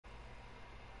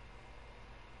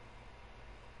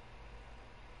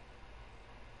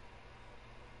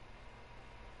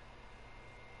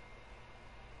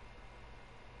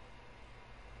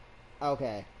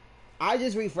Okay. I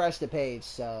just refreshed the page,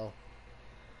 so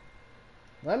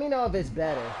let me know if it's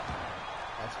better.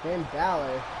 That's Finn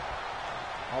Balor.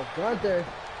 Oh, Gunther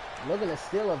looking to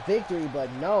steal a victory,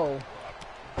 but no.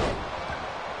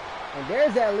 And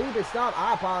there's that lead to stop.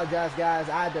 I apologize, guys.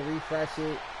 I had to refresh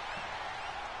it.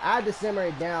 I had to simmer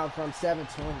it down from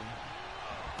 720.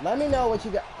 Let me know what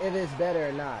you got, if it's better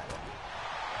or not.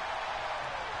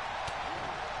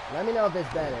 Let me know if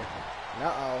it's better.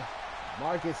 Uh-oh.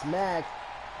 Marcus Mack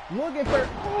looking for,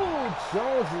 ooh,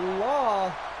 Jones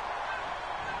Law.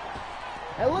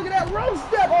 And look at that rope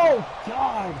step. Oh,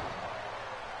 God.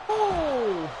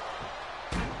 Oh.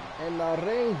 And the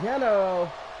ring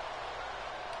general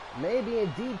may be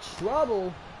in deep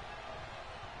trouble.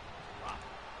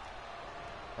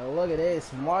 And look at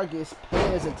this. Marcus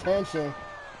paying his attention.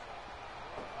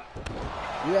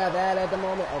 You have that at the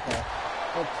moment? Okay.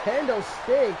 A kendo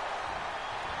stick.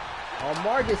 Oh,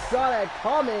 Marcus saw that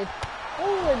coming.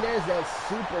 Oh, and there's that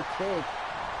super kick.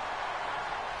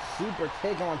 Super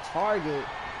kick on target.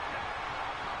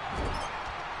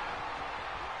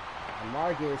 And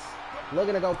Marcus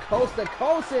looking to go coast to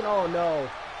coast, and oh no.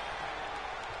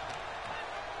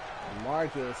 And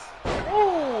Marcus.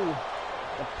 Oh,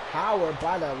 the power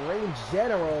by the ring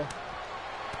general.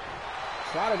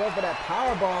 Try to go for that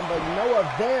power bomb, but no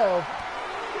avail.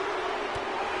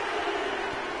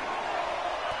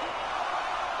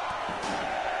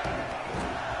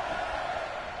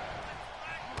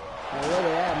 And look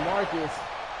at that, Marcus.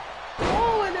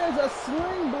 Oh, and there's a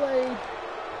swing blade.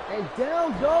 And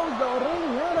down goes the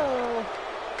ring general.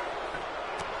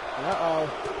 Uh-oh.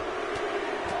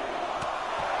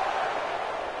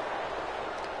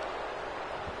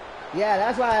 Yeah,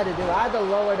 that's what I had to do. I had to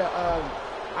lower the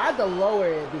I had to lower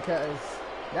it because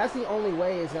that's the only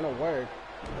way it's gonna work.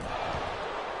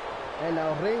 And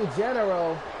the ring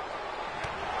general.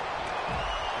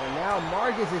 And now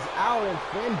Marcus is out, and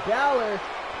Finn Balor.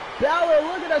 Balor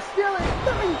looking to steal it.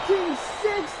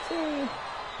 1916.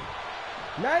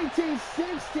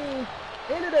 1916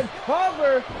 into the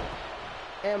cover.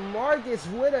 And Marcus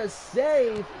with a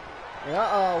save.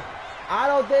 Uh-oh. I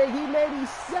don't think he may be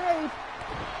safe.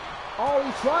 Oh,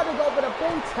 he tried to go for the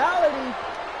fatality.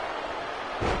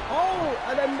 Oh,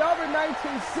 and another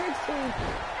 1916.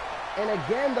 And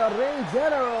again, the ring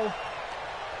general.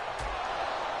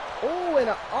 Oh, and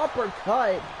an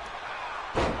uppercut.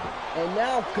 And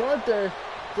now Gunther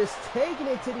just taking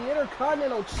it to the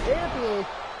Intercontinental Champion.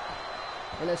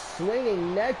 And a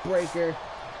swinging neck breaker.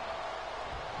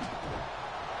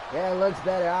 Yeah, it looks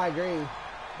better, I agree.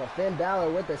 But Finn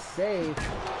Balor with the save.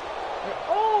 And,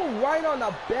 oh, right on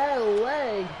the bad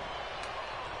leg.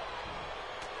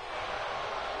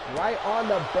 Right on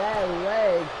the bad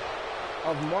leg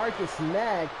of Marcus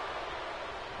Mack.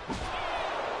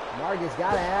 Marcus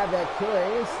gotta have that killer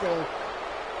instinct.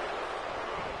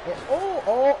 And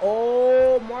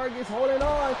oh, Marcus holding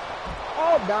on.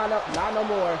 Oh, not no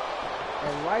more.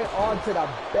 And right onto the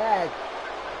back.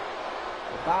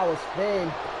 If I was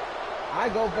Finn, I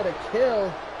go for the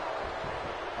kill.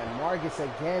 And Marcus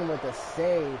again with the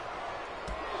save.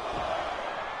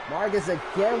 Marcus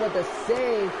again with the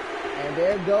save. And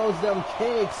there goes them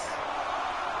kicks.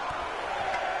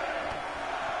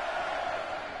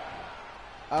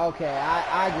 Okay,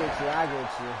 I get you, I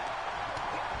get you.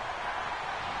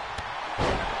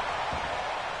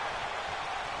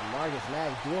 And Marcus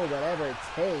Mack doing whatever it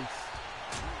takes.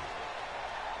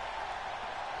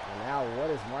 And now what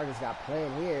has Marcus got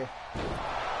playing here?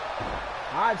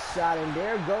 Hot shot, and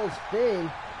there goes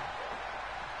Finn.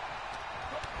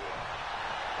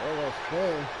 There goes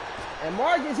Finn. And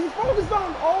Marcus, he's focused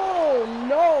on, oh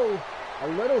no, a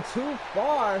little too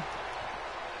far.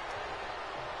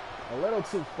 A little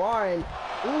too far, and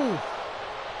ooh.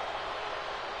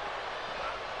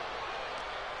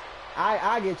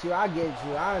 I get you, I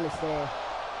understand.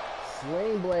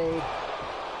 Swing blade.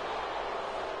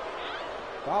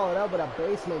 Followed up with a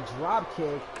basement drop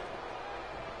kick.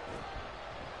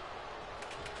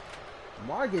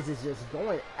 Marcus is just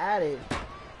going at it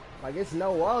like it's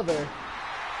no other.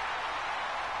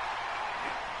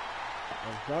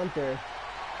 And Gunther.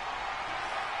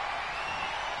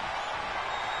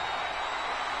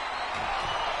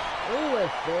 Ooh,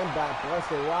 and Finn got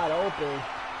busted wide open.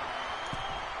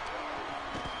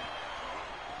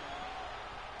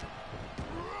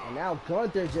 And now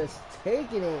Gunther just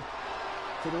taking it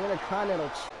to the Intercontinental.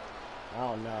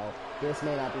 Oh no, this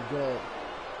may not be good.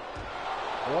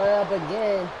 Way up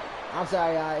again. I'm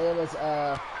sorry, it was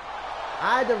I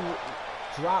had to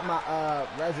drop my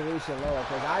resolution lower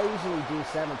because I usually do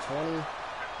 720,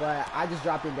 but I just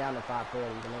dropped it down to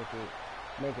 540 to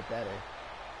make it better.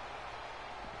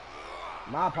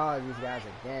 My apologies, guys,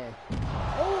 again.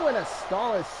 Oh, and a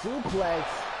stalling suplex.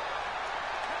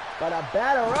 But a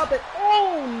batter up and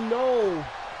oh no!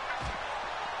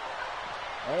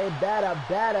 Hey,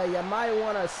 batter, you might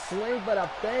want to swing for the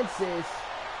fences.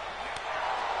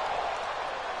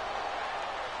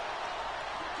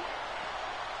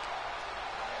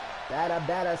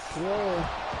 Batter swing.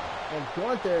 And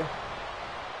Gunther.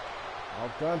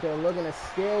 Oh, Gunther looking to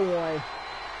steal one.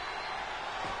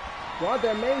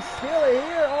 Gunther may steal it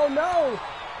here. Oh no!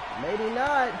 Maybe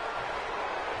not.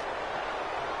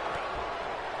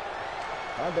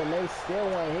 Gunther may steal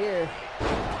one here.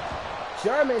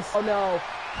 Germans. Oh no.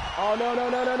 Oh no.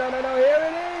 Here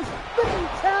it is.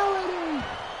 Fatality.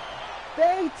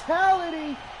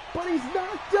 Fatality. But he's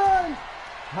not done.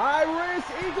 High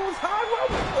risk equals high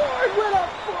reward with a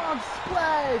frog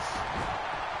splash.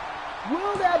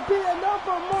 Will that be enough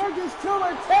for Marcus to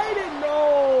retain it?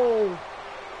 No.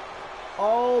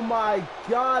 Oh my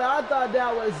God. I thought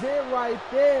that was it right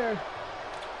there.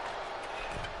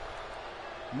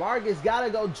 Marcus got to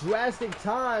go drastic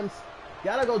times.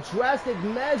 Got to go drastic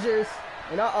measures.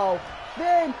 And uh-oh.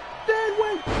 Then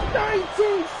went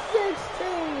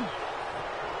 1916.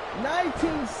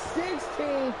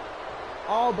 1916.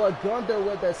 Oh, but Gunther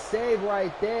with the save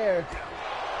right there.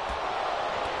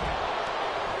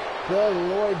 Good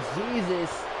Lord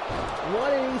Jesus.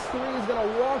 One of these three is going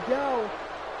to walk out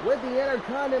with the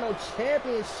Intercontinental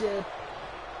Championship.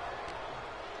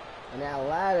 And that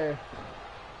ladder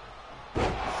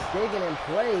sticking in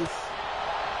place.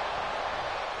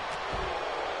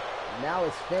 Now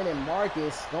it's Finn and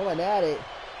Marcus going at it.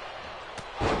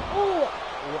 Ooh,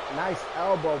 nice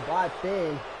elbow by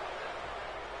Finn.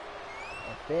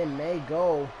 And Finn may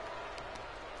go.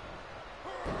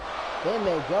 Finn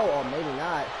may go, or maybe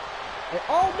not. And,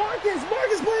 oh, Marcus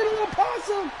playing a little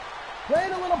possum.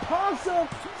 Playing a little possum.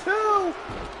 2.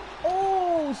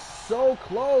 Oh, so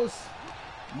close.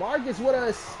 Marcus would have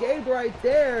escaped right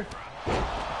there.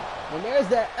 And there's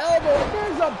that elbow. And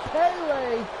there's a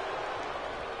Pele.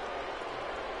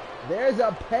 There's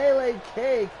a Pele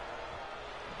kick.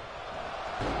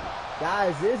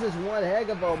 Guys, this is one heck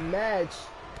of a match.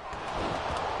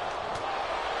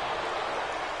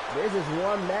 This is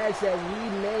one match that we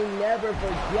may never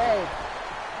forget.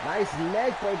 Nice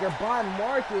neck breaker by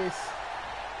Marcus.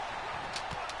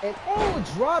 And oh,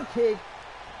 drop kick.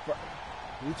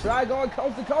 He tried going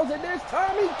coast to coast, and this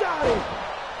time he got it.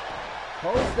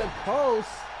 Coast to coast.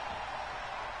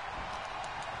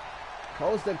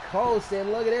 Coast to coast,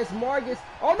 and look at this, Marcus.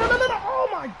 Oh, no. Oh,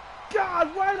 my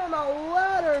God, right on the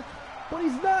ladder. But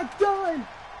he's not done.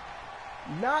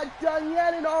 Not done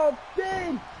yet at all.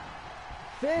 Finn,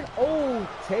 oh,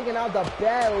 taking out the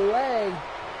bad leg.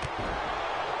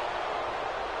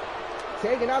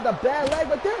 Taking out the bad leg,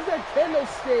 but there's a kendo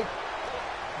stick.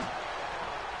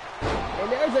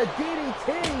 And there's a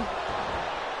DDT.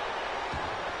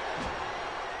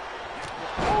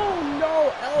 Oh,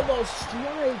 no, elbow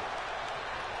strike.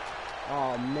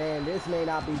 Oh, man, this may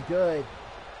not be good.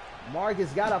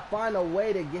 Marcus got to find a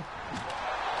way to get...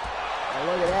 Oh,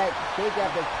 look at that. Kick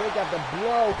after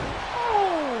blow.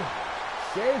 Oh!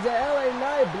 Shades of LA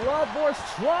Knight, blood force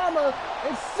trauma,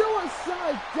 and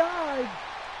suicide dive.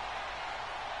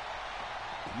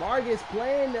 Marcus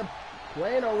playing a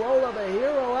role of a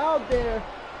hero out there.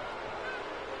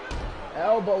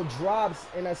 Elbow drops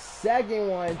in a second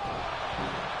one.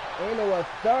 Into a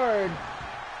third.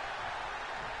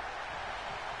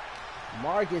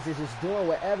 Marcus is just doing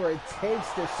whatever it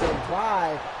takes to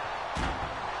survive.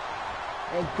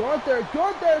 And Gunther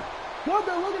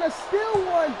looking to steal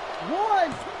one.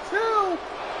 1, 2.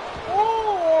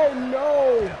 Oh,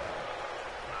 no.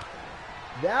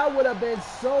 That would have been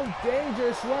so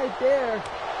dangerous right there.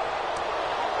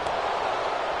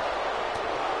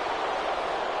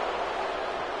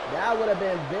 That would have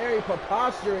been very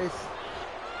preposterous.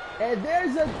 And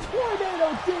there's a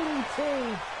tornado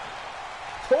DDT.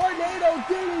 Tornado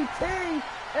DDT.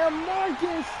 And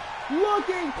Marcus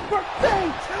looking for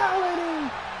fatality.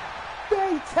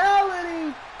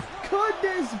 Fatality. Could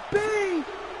this be?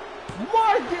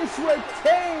 Marcus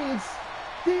retains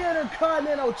the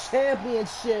Intercontinental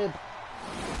Championship.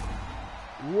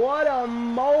 What a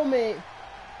moment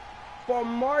for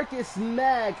Marcus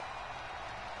Mack.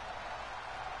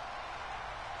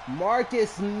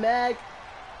 Marcus Mack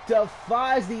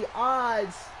defies the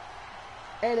odds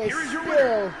and is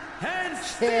still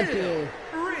champion.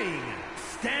 Ring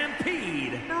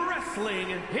Stampede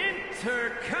Wrestling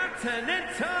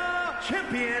Intercontinental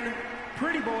Champion,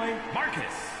 Pretty Boy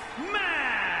Marcus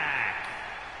Mack.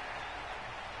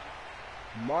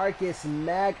 Marcus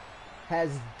Mack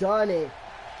has done it.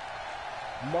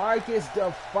 Marcus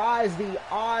defies the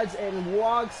odds and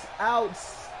walks out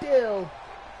still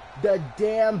the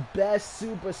damn best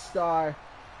superstar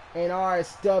in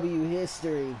RSW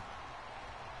history.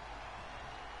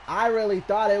 I really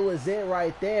thought it was it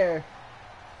right there.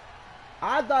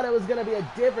 I thought it was going to be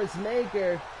a difference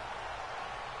maker.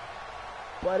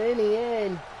 But in the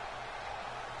end,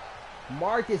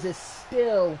 Marcus is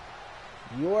still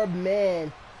your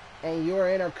man and your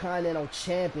Intercontinental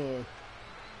Champion.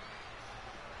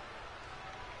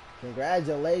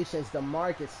 Congratulations to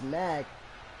Marcus Mack,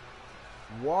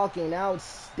 walking out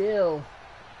still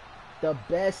the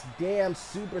best damn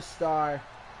superstar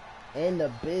in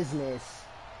the business.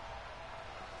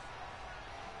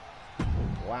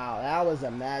 Wow, that was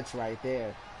a match right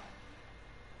there.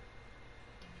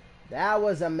 That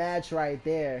was a match right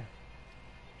there.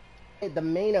 The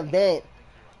main event,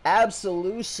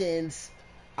 Absolution's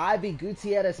Ivy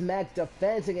Gutierrez Mack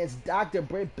defense against Dr.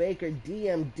 Britt Baker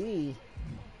DMD.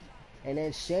 And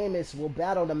then Sheamus will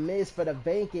battle The Miz for the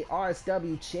vacant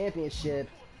RSW Championship.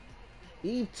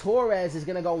 Eve Torres is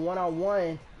going to go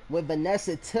one-on-one with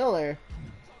Vanessa Tiller.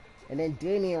 And then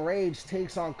Damian Rage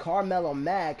takes on Carmelo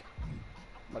Mack.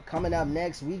 But coming up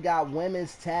next, we got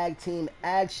women's tag team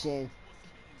action.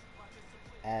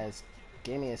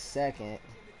 Give me a second.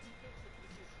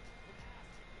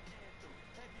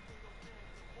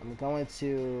 I'm going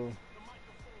to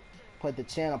put the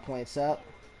channel points up.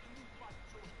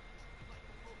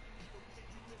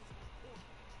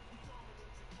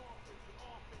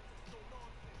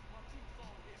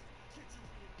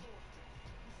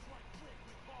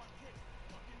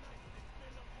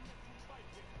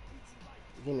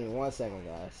 Give me 1 second,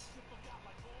 guys.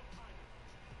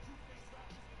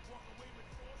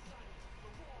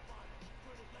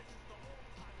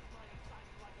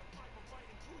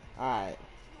 Alright.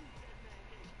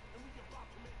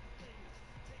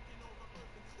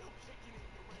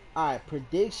 Alright,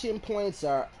 prediction points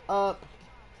are up.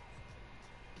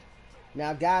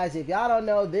 Now, guys, if y'all don't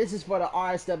know, this is for the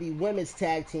RSW Women's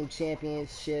Tag Team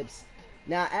Championships.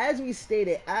 Now, as we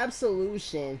stated,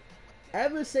 Absolution,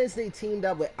 ever since they teamed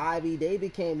up with Ivy, they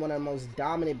became one of the most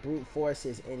dominant brute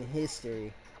forces in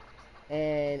history.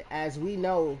 And as we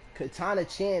know, Katana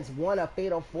Chance won a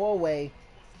fatal 4-way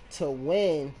to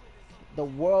win the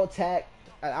World Tag,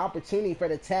 an opportunity for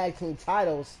the tag team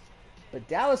titles. But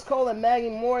Dallas Cole and Maggie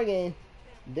Morgan,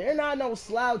 they're not no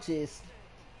slouches,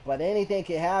 but anything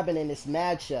can happen in this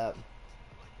matchup.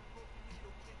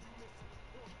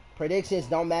 Predictions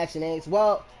don't match the names.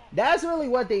 Well, that's really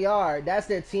what they are. That's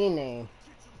their team name.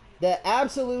 The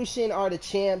Absolution are the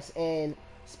champs, and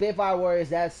Spitfire Warriors,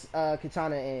 that's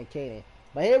Katana and Kaden.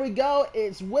 But here we go.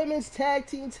 It's women's tag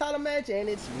team title match, and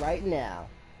it's right now.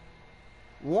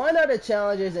 One are the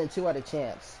challengers and two are the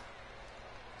champs.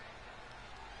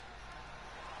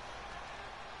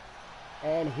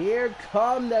 And here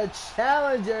come the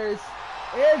challengers.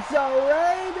 It's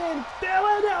a Raven,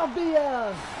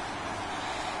 Philadelphia.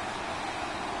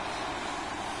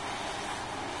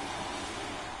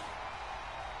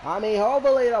 I mean,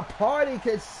 hopefully the party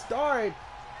could start.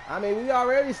 I mean, we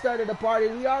already started the party.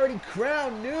 We already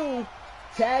crowned new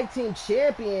tag team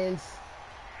champions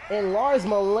in Lars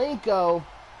Malenko,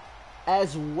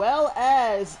 as well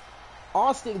as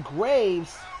Austin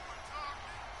Graves.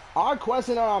 Our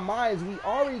question on our minds, we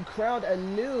already crowned a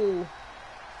new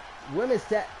women's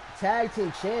tag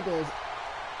team champions.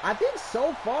 I think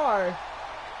so far,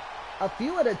 a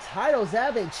few of the titles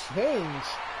haven't changed.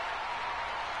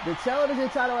 The television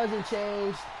title hasn't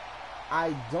changed.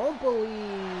 I don't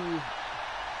believe...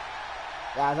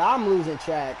 Guys, I'm losing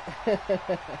track.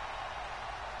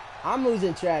 I'm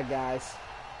losing track, guys.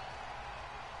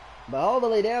 But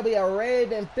hopefully there'll be a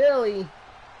Rave in Philly.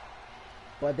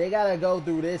 But they gotta go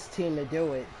through this team to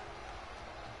do it.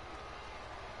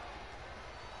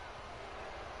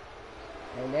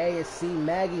 And there you see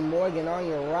Maggie Morgan on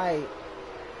your right.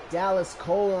 Dallas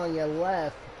Cole on your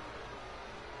left.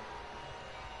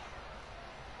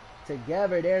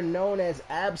 Together, they're known as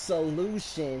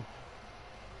Absolution.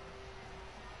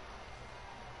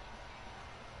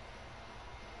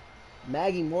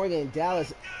 Maggie Morgan and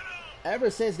Dallas,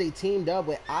 ever since they teamed up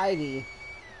with Ivy,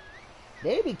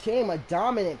 they became a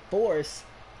dominant force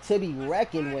to be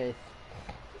reckoned with.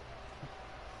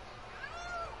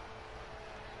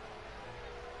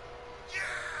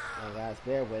 Hey guys,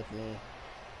 bear with me.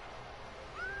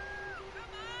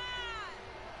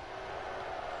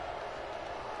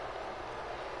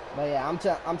 But yeah,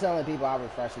 I'm telling people I'll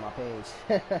refresh my page.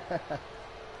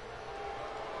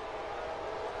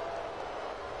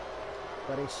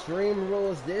 But Extreme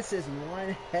Rules, this is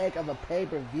one heck of a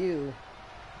pay-per-view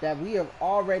that we have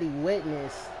already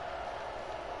witnessed.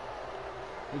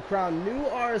 We crowned new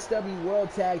RSW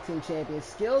World Tag Team Champions.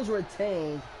 Skills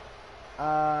retained.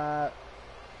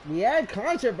 We had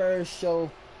controversial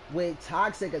with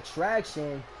Toxic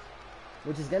Attraction,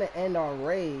 which is going to end on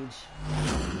Rage.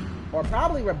 Or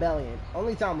probably Rebellion.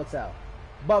 Only time will tell.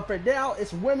 But for now,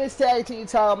 it's women's tag team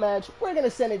title match. We're going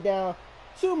to send it down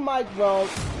to Mike Rome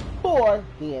for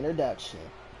the introduction.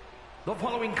 The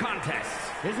following contest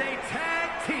is a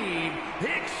tag team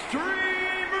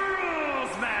Extreme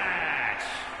Rules match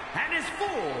and is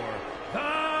for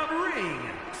the Ring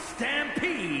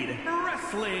Stampede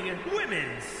Wrestling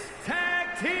Women's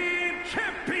Tag Team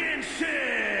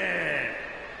Championship.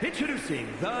 Introducing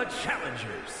the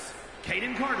challengers,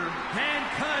 Kaden Carter and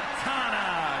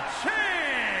Katana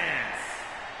Chance.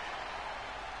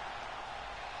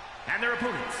 And their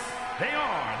opponents, they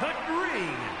are the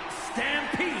Ring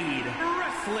Stampede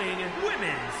Wrestling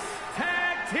Women's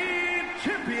Tag Team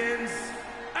Champions,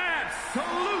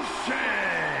 Absolution.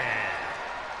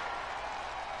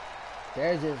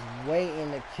 They're just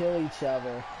waiting to kill each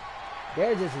other.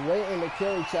 They're just waiting to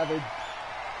kill each other.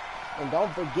 And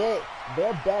don't forget,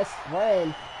 their best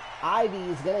friend, Ivy,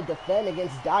 is going to defend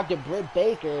against Dr. Britt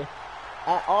Baker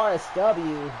at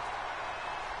RSW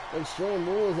Extreme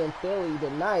Rules in Philly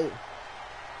tonight.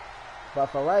 But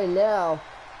for right now,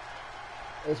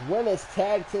 it's women's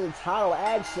tag team title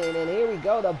action. And here we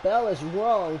go, the bell is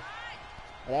rung.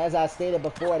 And as I stated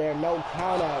before, there are no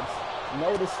countouts,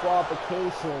 no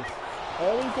disqualifications.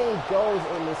 Anything goes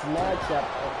in this matchup.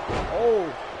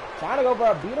 Oh, trying to go for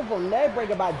a beautiful neck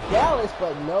breaker by Dallas,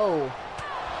 but no.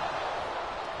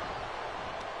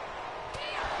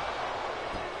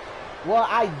 Well,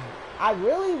 I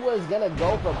really was gonna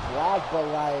go for black, but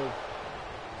like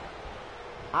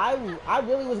I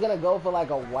really was gonna go for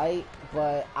like a white,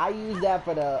 but I used that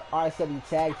for the RSW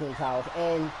tag team titles.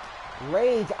 And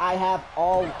Rage, I have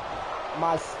all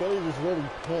my stages really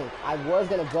pink. I was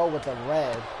gonna go with the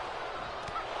red,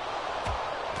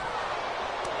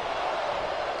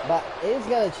 but it's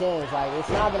gonna change. Like it's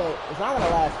not gonna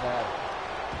last forever.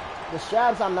 The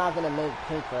straps I'm not gonna make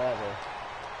pink forever.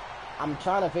 I'm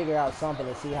trying to figure out something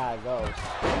to see how it goes.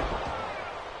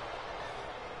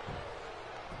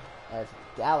 As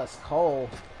Dallas Cole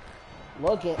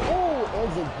looking, ooh,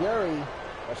 Enziguri,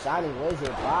 or Shining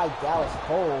Wizard by Dallas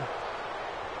Cole.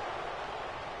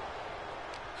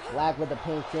 Black with the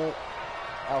pink tint.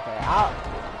 Okay,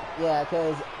 yeah,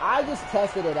 because I just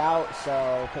tested it out,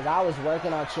 so, because I was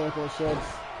working on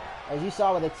championships. As you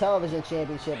saw with the television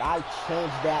championship, I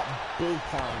changed that big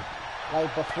time.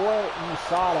 Like, before you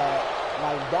saw that,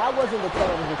 like, that wasn't the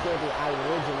television champion I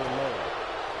originally made.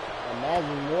 And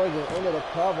Maggie Morgan into the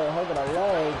cover, hooking a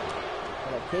leg,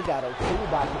 and a kick out of two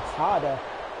by Katana.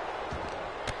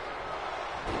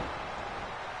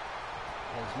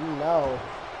 As you know,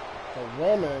 the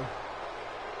women,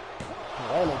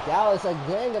 Dallas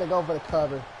again gonna go for the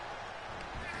cover.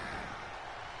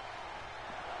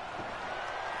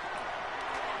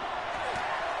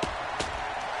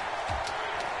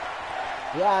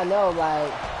 Yeah, I know,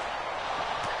 like,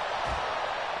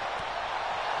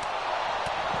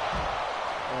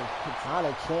 and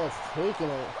Katana Chance taking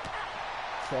it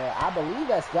to, I believe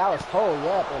that's Dallas Cole,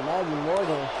 yep, and Maggie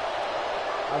Morgan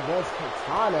against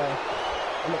Katana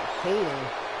and Kaden.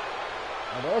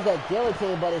 And there's that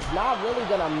guillotine, but it's not really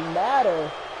gonna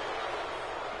matter.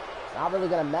 It's not really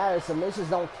gonna matter. Submissions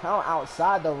don't count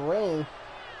outside the ring.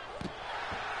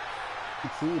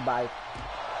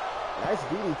 Nice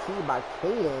DDT by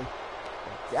Kaden.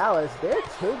 Dallas, they're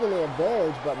taking the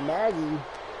advantage, but Maggie's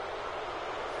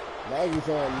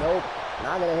saying, nope,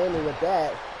 not gonna hit me with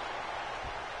that.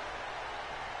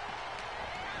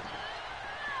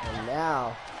 And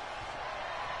now,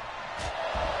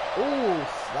 ooh,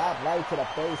 slap right to the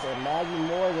face, and Maggie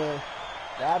Morgan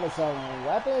grabbing some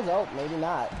weapons. Oh, maybe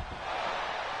not.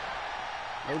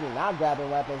 Maybe not grabbing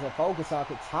weapons and focus on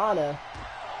Katana.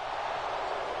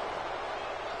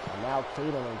 And now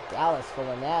Kaden and Dallas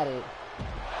going at it.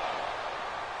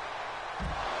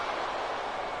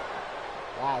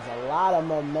 That's a lot of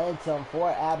momentum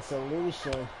for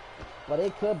Absolution, but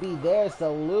it could be theirs to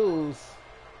lose.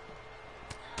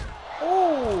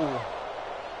 Ooh!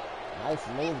 Nice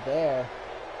move there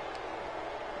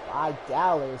by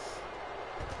Dallas.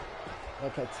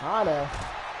 And Katana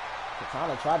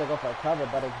tried to go for a cover,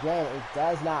 but again, it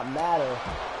does not matter.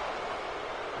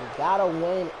 You gotta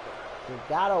win. You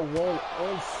gotta win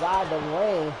inside the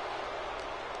ring.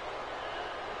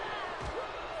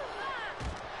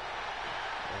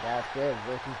 And that's good,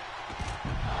 Ricky.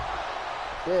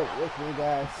 Good with me,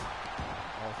 guys.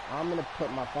 I'm gonna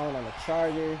put my phone on the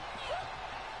charger.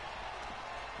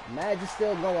 Match is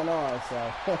still going on,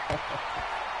 so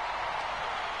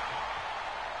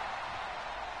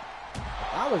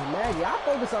was Maggie. I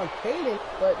focused on Kaden,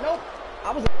 but nope.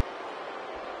 I was.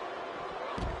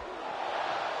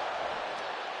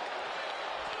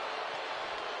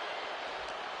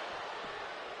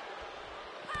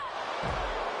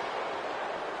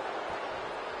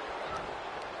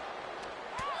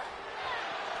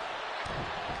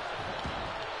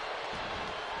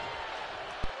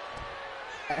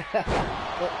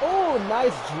 Oh,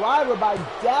 nice driver by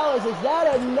Dallas. Is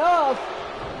that enough?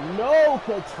 No,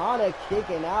 Katana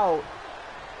kicking out.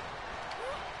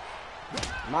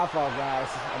 My fault, guys,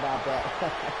 about that.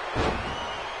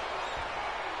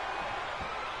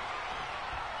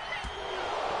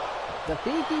 The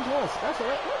feed keeps going special.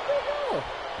 What the hell?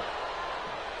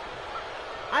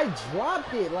 I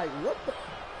dropped it. Like, what the?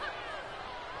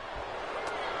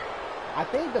 I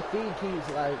think the feed keeps,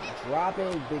 like,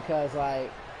 dropping because,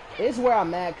 like, it's where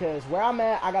I'm at, because where I'm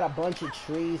at, I got a bunch of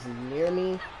trees near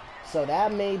me, so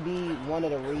that may be one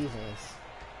of the reasons.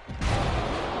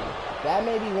 That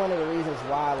may be one of the reasons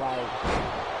why, like,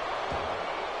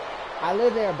 I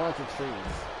live near a bunch of trees.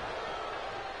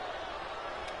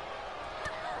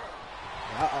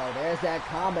 Uh-oh, there's that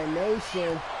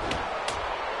combination.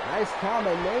 Nice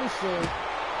combination.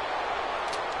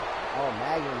 Oh,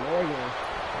 Maggie Morgan.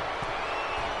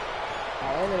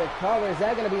 Oh, into the cover. Is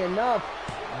that going to be enough?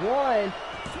 1,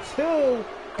 2,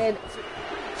 and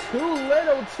too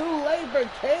little, too late for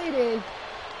Kaden.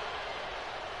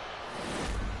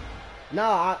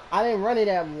 No, I didn't run it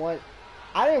at one.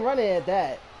 I didn't run it at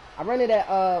that. I ran it at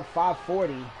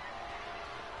 540.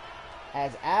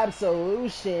 As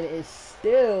Absolution is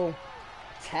still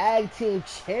tag team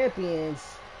champions.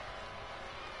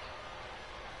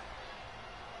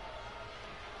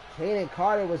 Kaden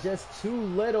Carter was just too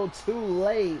little, too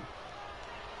late.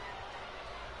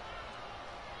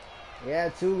 Yeah,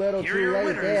 too little, too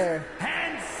late there.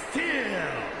 And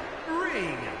still,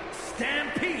 Ring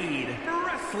Stampede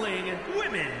Wrestling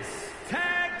Women's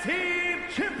Tag Team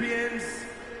Champions,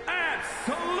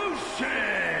 Absolution.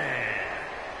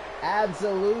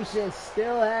 Absolution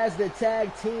still has the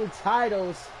tag team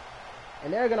titles,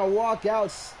 and they're gonna walk out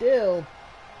still.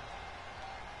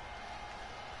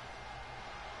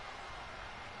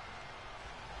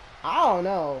 I don't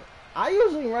know. I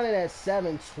usually run it at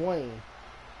 720.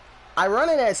 I run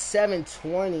it at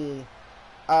 720.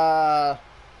 I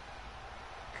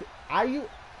use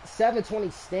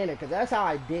 720 standard because that's how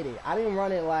I did it. I didn't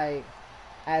run it like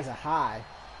as a high.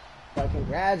 But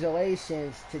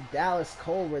congratulations to Dallas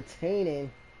Cole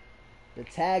retaining the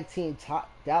tag team.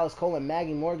 Dallas Cole and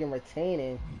Maggie Morgan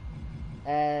retaining.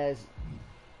 As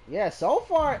yeah, so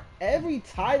far every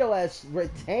title has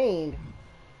retained.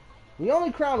 We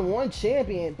only crowned one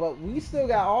champion, but we still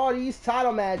got all these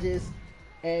title matches.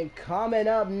 And coming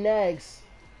up next...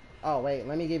 Oh, wait.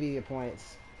 Let me give you your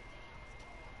points.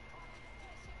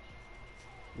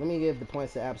 Let me give the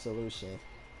points to Absolution.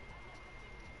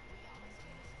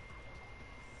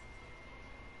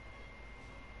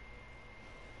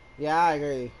 Yeah, I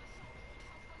agree.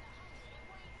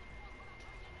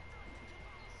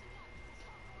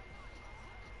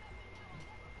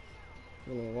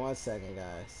 Give me 1 second,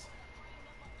 guys.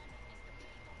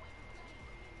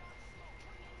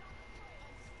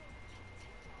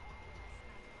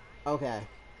 Okay.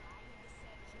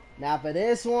 Now for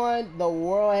this one, the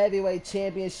World Heavyweight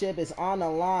Championship is on the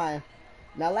line.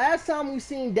 Now last time we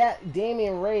seen that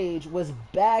Damian Rage was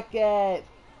back at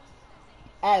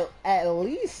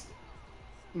least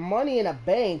Money in a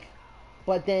Bank,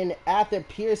 but then after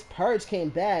Pierce Purge came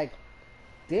back,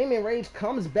 Damian Rage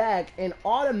comes back and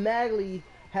automatically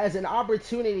has an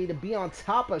opportunity to be on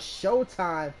top of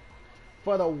Showtime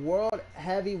for the World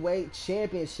Heavyweight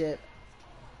Championship.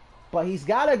 But he's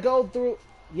got to go through...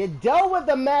 You dealt with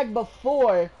the Mac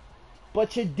before,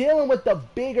 but you're dealing with the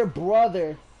bigger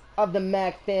brother of the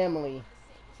Mac family.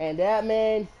 And that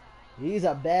man, he's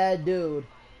a bad dude.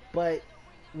 But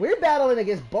we're battling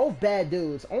against both bad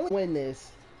dudes. Only win this,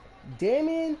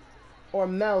 Damien or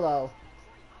Mello.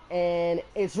 And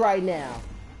it's right now.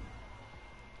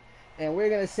 And we're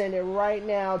going to send it right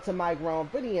now to Mike Rome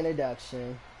for the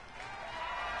introduction.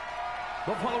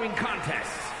 The following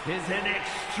contest is an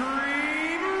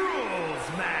Extreme Rules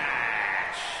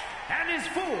match and is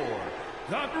for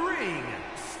the Ring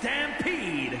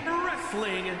Stampede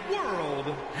Wrestling World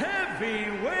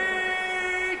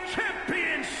Heavyweight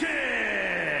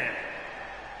Championship.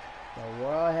 The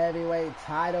World Heavyweight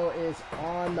title is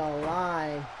on the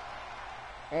line,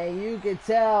 and you can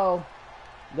tell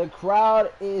the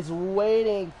crowd is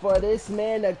waiting for this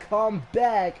man to come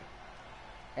back.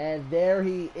 And there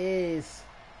he is,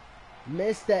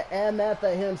 Mr. MF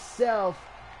himself,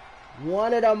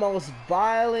 one of the most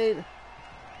violent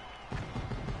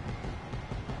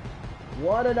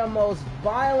One of the most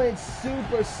violent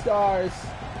superstars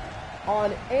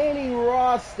on any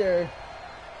roster.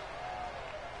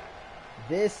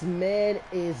 This man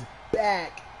is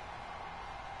back.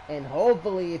 And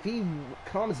hopefully if he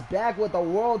comes back with a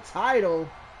world title,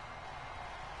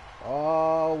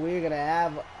 oh, we're going to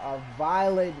have a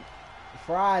violent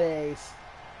Fridays.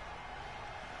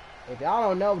 If y'all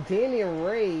don't know, Damian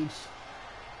Rage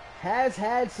has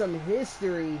had some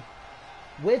history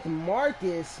with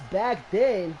Marcus back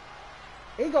then.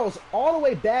 It goes all the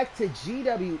way back to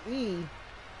GWE,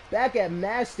 back at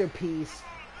Masterpiece.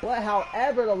 But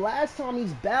however, the last time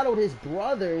he's battled his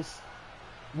brothers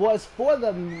was for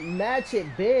the match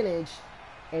advantage.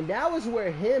 And that was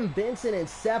where him, Benson, and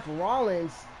Seth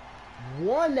Rollins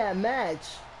won that match.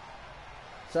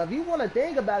 So if you want to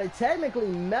think about it, technically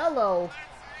Melo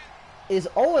is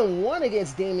 0-1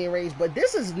 against Damian Rage, but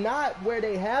this is not where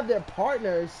they have their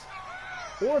partners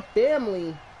or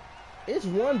family. It's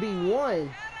 1v1.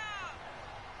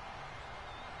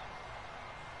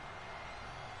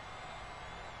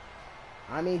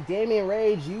 I mean, Damian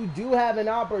Rage, you do have an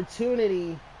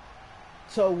opportunity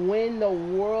to win the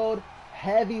World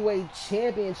Heavyweight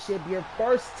Championship, your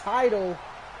first title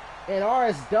in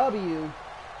RSW.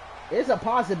 It's a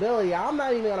possibility. I'm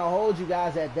not even going to hold you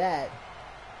guys at that.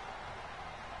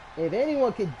 If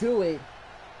anyone could do it,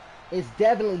 it's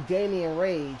definitely Damian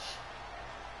Rage.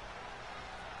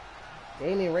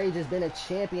 Damian Rage has been a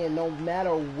champion no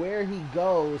matter where he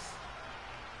goes.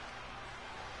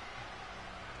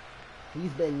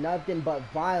 He's been nothing but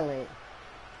violent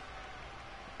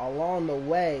along the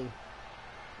way.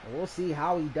 And we'll see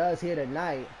how he does here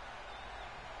tonight.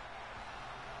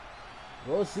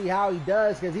 We'll see how he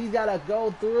does, because he's got to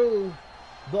go through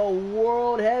the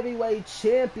World Heavyweight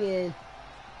Champion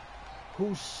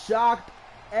who shocked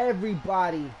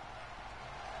everybody.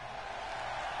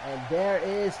 And there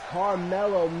is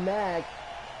Carmelo Mack,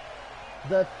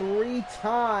 the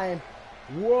 3-time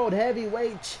World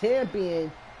Heavyweight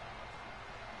Champion.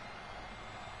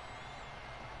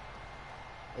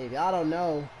 If y'all don't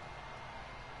know,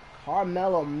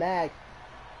 Carmelo Mack,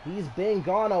 he's been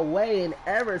gone away, and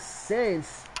ever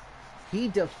since he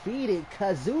defeated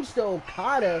Kazuchika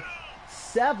Okada,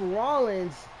 Seth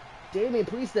Rollins, Damian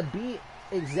Priest to be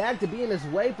exact, to be in his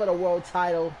way for the world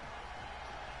title,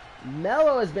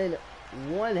 Melo has been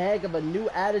one heck of a new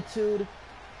attitude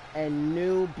and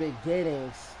new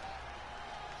beginnings.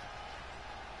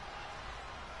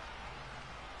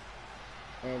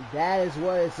 And that is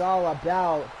what it's all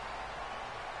about.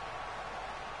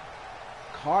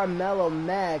 Carmelo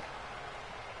Mack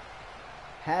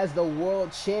has the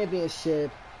World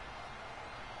Championship.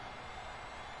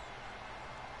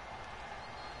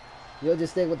 You'll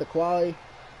just stick with the quality?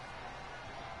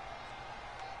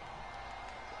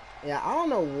 Yeah, I don't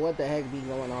know what the heck be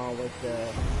going on with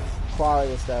the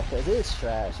quality and stuff, because it's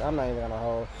trash. I'm not even going to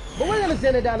hold. But we're going to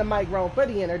send it down to Mike Rome for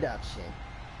the introduction.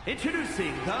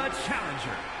 Introducing the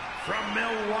challenger from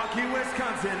Milwaukee,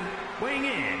 Wisconsin, weighing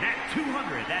in at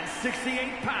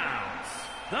 268 pounds,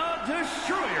 the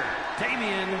Destroyer,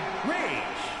 Damian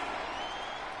Rage.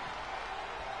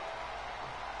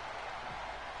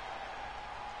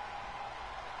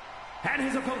 And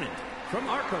his opponent from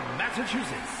Arkham,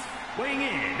 Massachusetts, weighing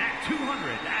in at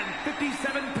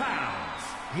 257 pounds,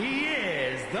 he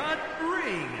is the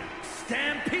Ring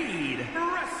Stampede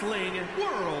Wrestling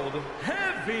World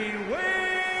Heavyweight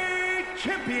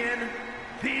Champion,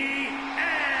 the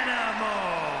Animal,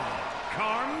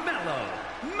 Carmelo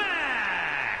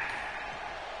Mack.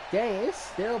 Dang, it's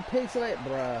still pixelated,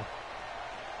 bruh.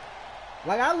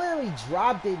 Like, I literally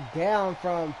dropped it down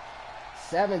from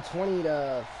 720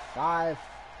 to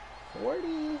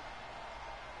 540.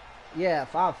 Yeah,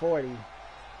 540.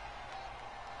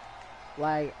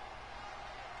 Like,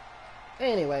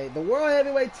 anyway, the World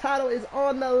Heavyweight title is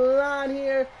on the line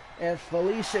here, and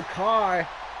Felicia Carr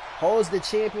holds the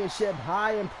championship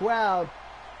high and proud.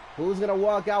 Who's going to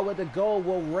walk out with the gold?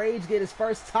 Will Rage get his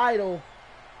first title,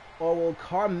 or will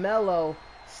Carmelo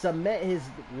cement his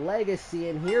legacy?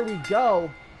 And here we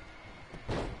go.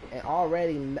 And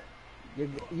already,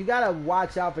 you got to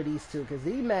watch out for these two, because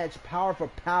these match power for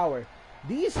power.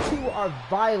 These two are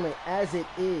violent as it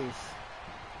is.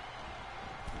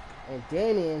 And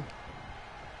Damian,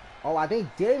 oh, I think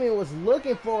Damian was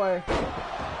looking for...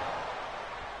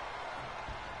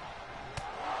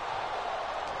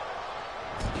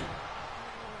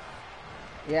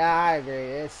 Yeah, I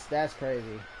agree. That's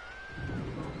crazy.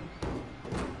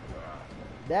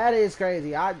 That is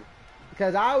crazy.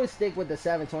 Because I always stick with the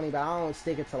 720, but I don't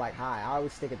stick it to like high. I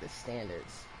always stick at the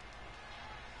standards.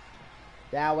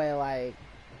 That way, like,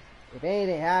 if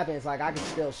anything happens, like, I can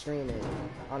still stream it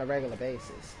on a regular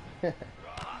basis. And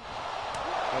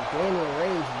Damian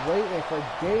Rage waiting for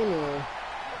Damian.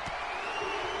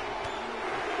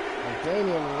 And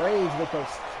Damian Rage with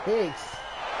those kicks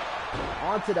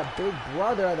onto the big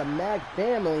brother of the Mac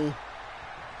family.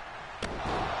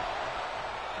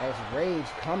 As Rage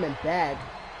coming back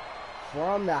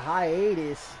from the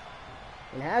hiatus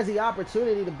and has the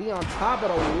opportunity to be on top of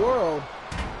the world.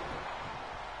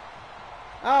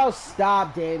 Oh,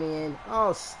 stop, Damian.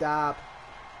 Oh, stop.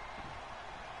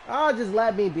 Oh, just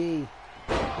let me be.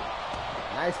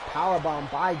 Nice powerbomb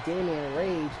by Damian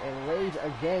Rage. And Rage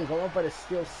again going for the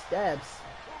steel steps.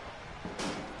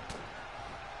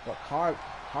 But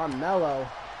Carmelo,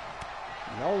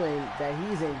 knowing that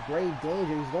he's in grave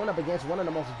danger, he's going up against one of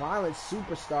the most violent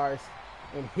superstars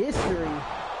in history.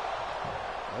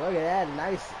 And look at that.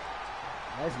 Nice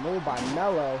move by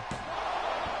Melo.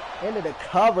 Into the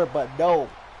cover, but no.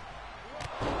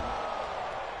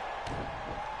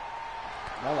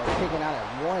 Melo kicking out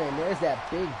at one, and there's that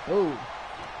big boot.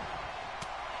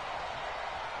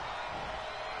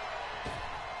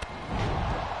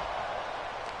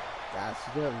 That's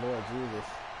good, Lord Jesus.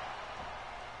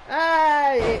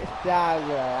 I didn't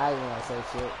want to say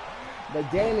shit.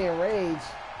 But Damian Rage,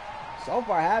 so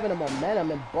far having the momentum,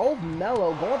 and both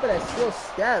Melo going for that steel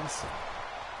steps.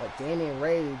 But Damian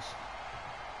Rage,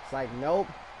 it's like, nope,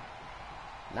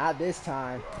 not this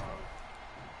time.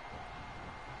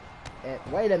 And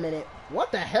wait a minute,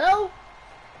 what the hell?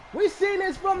 We seen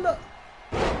this from the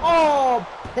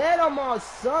Panama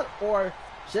Sun, or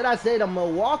should I say the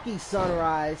Milwaukee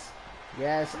Sunrise?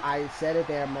 Yes, I said it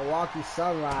there, Milwaukee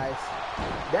Sunrise.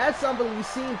 That's something we've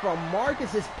seen from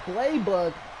Marcus's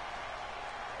playbook.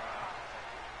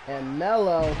 And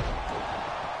Melo,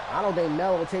 I don't think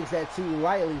Melo takes that too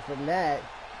lightly from that.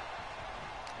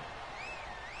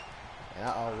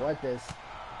 Uh-oh, what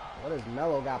does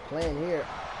Melo got playing here?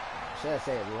 Should I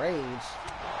say Rage?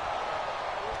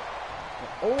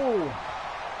 Oh,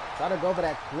 try to go for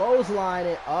that clothesline,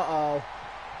 and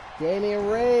Damian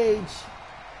Rage.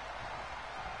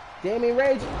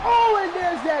 Oh, and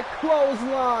there's that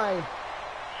clothesline.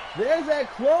 There's that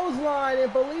clothesline,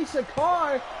 and Felicia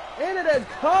Carr into the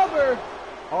cover.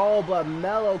 Oh, but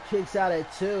Melo kicks out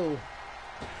at 2.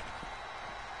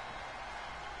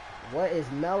 What is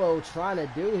Melo trying to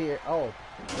do here? Oh,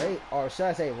 or should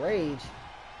I say Rage?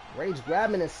 Rage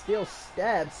grabbing the steel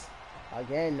steps.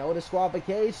 Again, no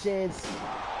disqualifications.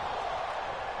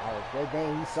 Oh, good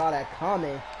thing he saw that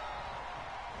coming.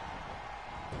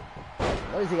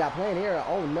 What does he got playing here?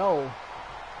 Oh, no.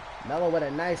 Melo with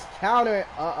a nice counter.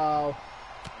 Uh-oh.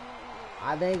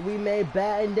 I think we may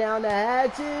batten down the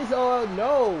hatches. Oh,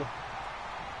 no.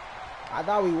 I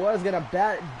thought we was going to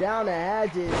batten down the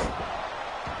hatches.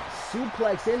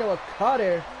 Suplex into a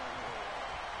cutter.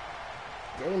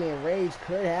 Damian Rage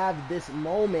could have this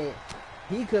moment.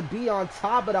 He could be on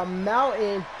top of the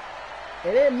mountain.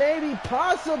 And it may be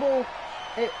possible.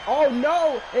 Oh,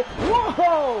 no.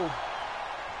 Whoa.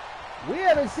 We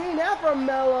haven't seen that from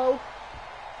Melo.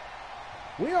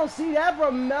 We don't see that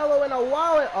from Melo in a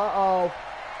while. Uh-oh.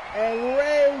 And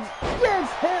Rage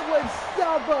gets hit with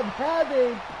Stomp of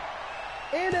Heaven.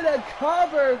 Into the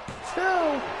cover,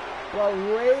 2. But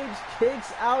Rage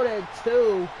kicks out at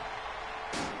 2.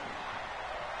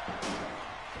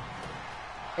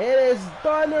 It is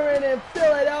thundering in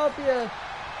Philadelphia.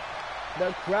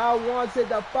 The crowd wants it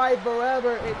to fight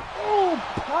forever. And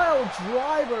pile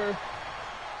driver.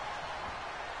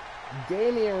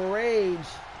 Damian Rage.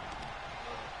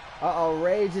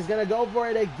 Rage is going to go for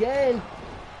it again.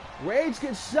 Rage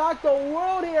can shock the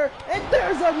world here. And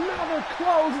there's another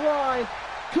clothesline.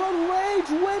 Could Rage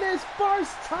win his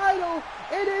first title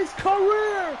in his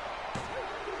career?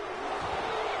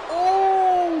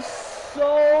 Oh,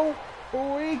 so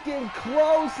freaking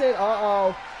close.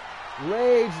 And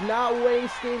Rage not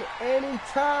wasting any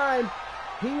time.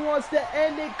 He wants to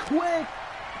end it quick.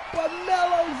 But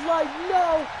Melo's like,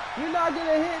 no, you're not going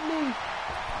to hit me.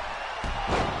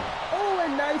 Oh, a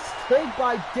nice kick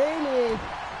by Damian.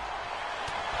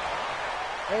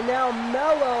 And now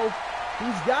Melo,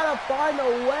 he's got to find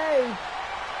a way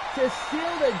to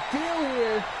seal the deal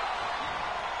here.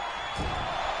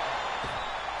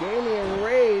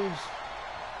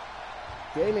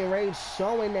 Damian Rage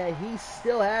showing that he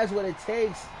still has what it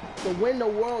takes to win the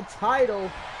world title.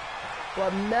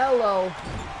 But Melo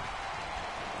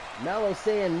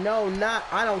saying, no,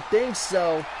 I don't think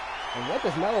so. And what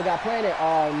does Melo got playing it?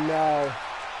 Oh, no.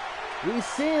 We've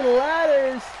seen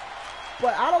ladders,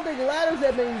 but I don't think ladders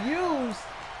have been used.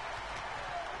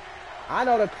 I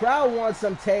know the crowd wants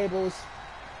some tables.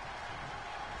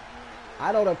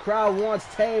 I know the crowd wants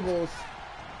tables.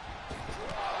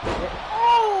 And,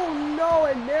 oh no,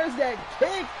 and there's that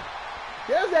kick.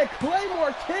 There's that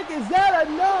Claymore kick. Is that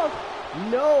enough?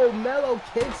 No, Melo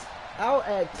kicks out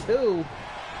at 2.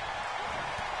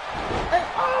 And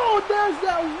oh, there's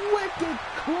that wicked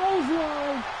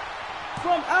clothesline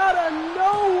from out of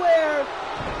nowhere.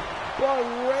 But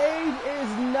Rage is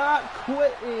not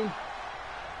quitting.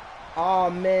 Oh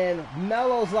man,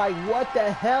 Melo's like, what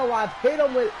the hell? I've hit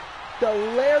him with the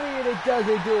lariat, it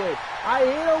doesn't do it. I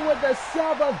hit him with the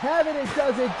sub of heaven, it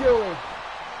doesn't do it.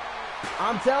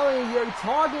 I'm telling you, you're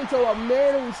talking to a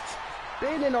man who's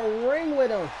been in a ring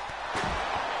with him.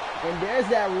 And there's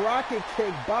that rocket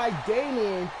kick by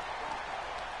Damien.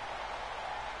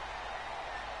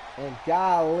 And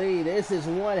golly, this is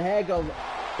one heck of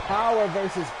power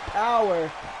versus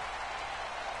power.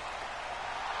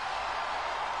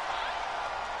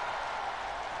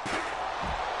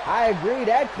 I agree,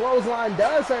 that clothesline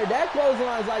does hurt. That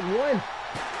clothesline's like one.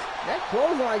 That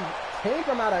clothesline came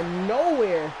from out of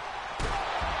nowhere.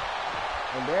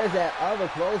 And there's that other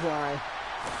clothesline.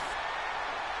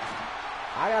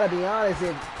 I gotta be honest,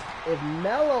 if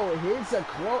Melo hits a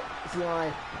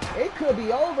clothesline, it could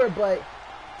be over, but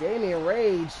Damian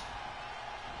Rage,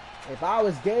 if I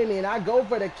was Damian, I'd go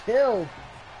for the kill.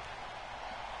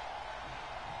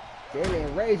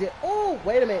 Damian Rage, oh,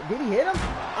 wait a minute, did he hit him?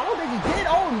 I don't think he did.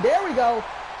 Oh, there we go.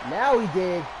 Now he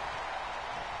did.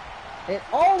 And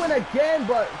oh, and again,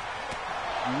 but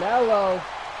Melo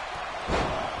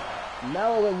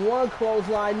with one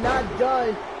clothesline, not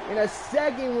done. And a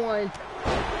second one.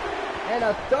 And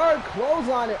a third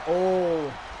clothesline. And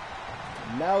oh,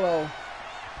 Melo.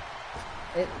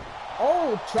 And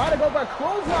oh, try to go for a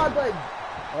clothesline, but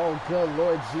oh, good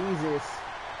Lord Jesus.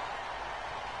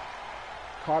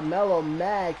 Carmelo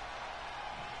Mack.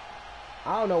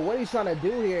 I don't know what he's trying to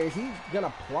do here. Is he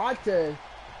gonna plot to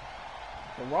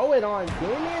throw it on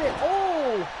Damien? And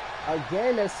oh,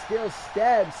 again, there's still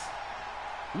steps.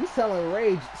 He's telling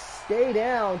Rage, stay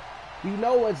down. You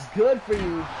know what's good for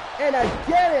you. And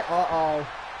again, uh-oh.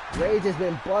 Rage has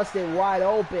been busted wide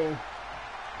open.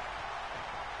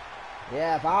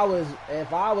 Yeah, if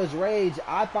I was Rage,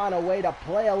 I'd find a way to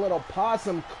play a little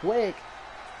possum quick.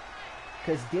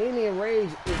 Because Damian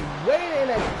Rage is waiting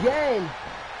again.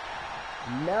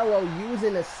 Melo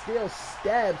using the steel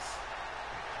steps.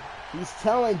 He's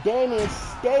telling Damian,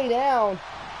 stay down.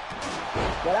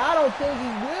 But I don't think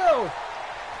he will.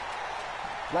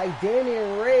 Like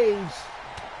Damian Rage.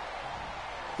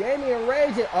 Damian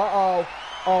Rage, uh-oh.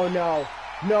 Oh, no.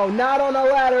 No, not on the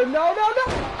ladder. No, no, no.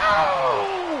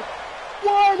 Oh!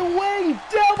 One wing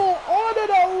devil onto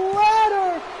the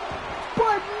ladder.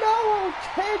 But Melo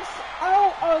kicks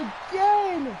out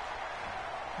again.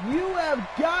 You have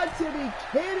got to be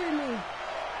kidding me.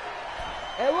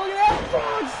 And look at that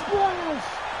frog splash.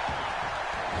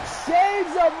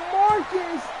 Saves of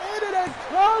Marcus into the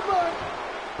cover.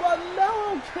 But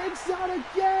Melo kicks out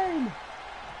again.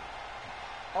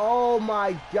 Oh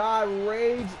my God,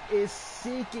 Rage is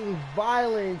seeking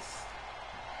violence.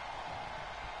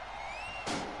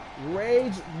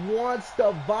 Rage wants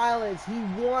the violence. He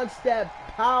wants that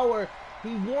power.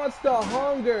 He wants the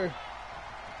hunger.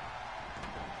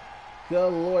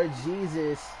 Good Lord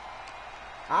Jesus.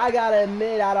 I gotta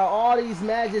admit, out of all these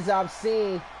matches I've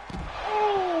seen,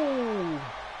 oh,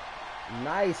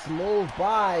 nice move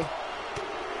by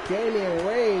Damian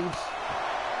Rage.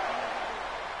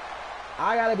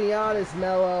 I gotta be honest,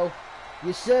 Melo.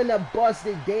 You shouldn't have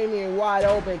busted Damian wide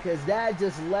open because that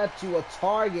just left you a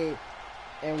target.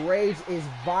 And Rage is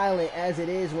violent as it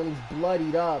is when he's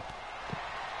bloodied up.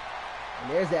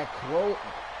 And there's that quote.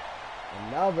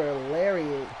 Another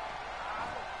lariat.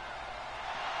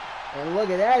 And look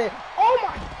at that. Oh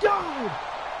my God!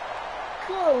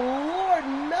 Good Lord,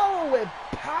 Melo with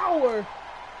power.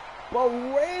 But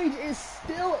Rage is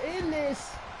still in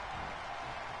this.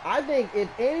 I think if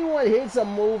anyone hits a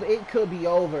move, it could be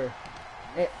over.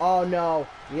 And, oh no.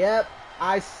 Yep,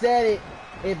 I said it.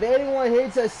 If anyone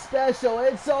hits a special,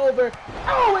 it's over.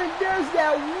 Oh, and there's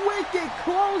that wicked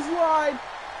clothesline.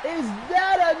 Is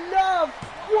that enough?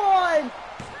 1,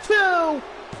 2.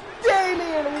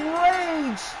 Damian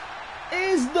Rage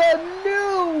is the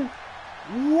new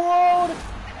World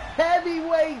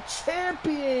Heavyweight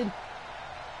Champion.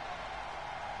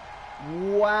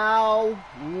 Wow,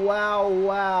 wow,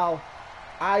 wow.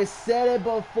 I said it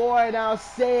before and I'll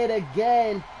say it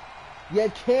again.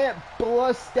 You can't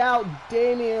bust out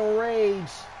Damian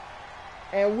Rage.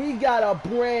 And we got a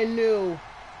brand new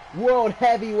World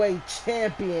Heavyweight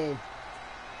Champion.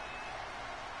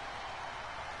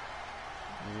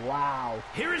 Wow.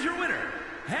 Here is your winner,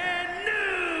 and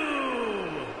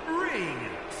new ring,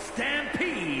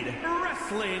 Stampede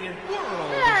Wrestling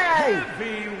World Hey!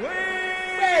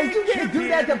 Heavyweight Hey, you can't do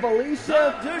that to Champion,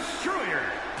 Felicia. the Destroyer,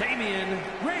 Damian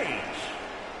Rage.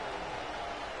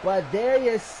 But there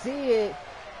you see it.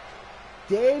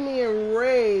 Damian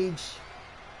Rage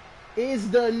is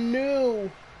the new,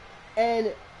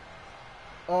 and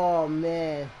oh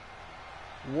man,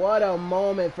 what a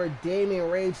moment for Damian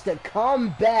Rage to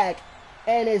come back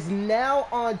and is now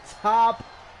on top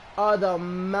of the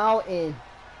mountain.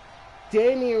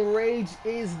 Damian Rage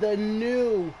is the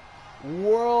new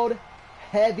World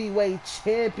Heavyweight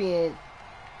Champion.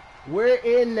 We're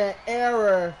in the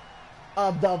era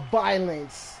of the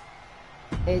violence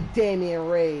and Damian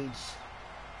Rage.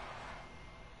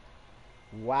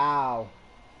 Wow.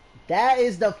 That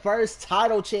is the first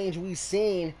title change we've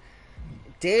seen.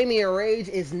 Damian Rage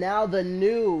is now the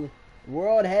new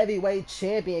World Heavyweight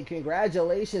Champion.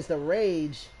 Congratulations to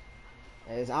Rage.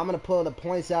 As I'm going to pull the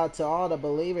points out to all the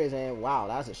believers, and wow,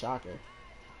 that's a shocker.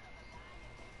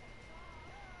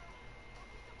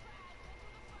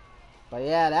 But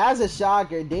yeah, that's a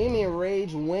shocker. Damian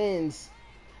Rage wins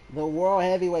the World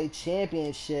Heavyweight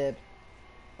Championship.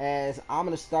 As I'm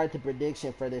going to start the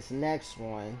prediction for this next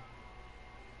one.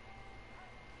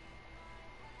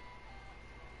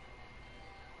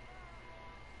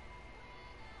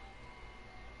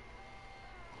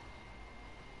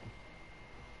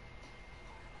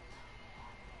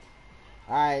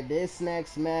 Alright, this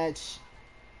next match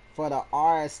for the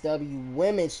RSW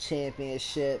Women's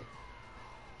Championship.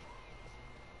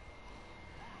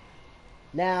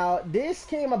 Now, this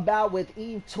came about with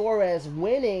Eve Torres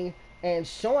winning and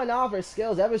showing off her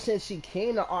skills ever since she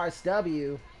came to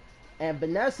RSW. And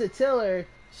Vanessa Tiller,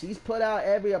 she's put out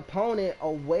every opponent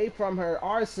away from her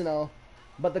arsenal.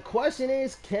 But the question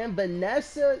is, can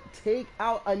Vanessa take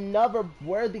out another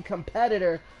worthy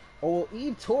competitor, or will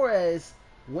Eve Torres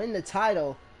win the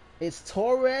title? It's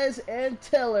Torres and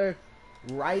Tiller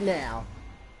right now.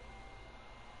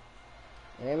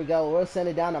 And there we go. We'll send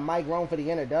it down to Mike Rome for the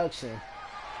introduction.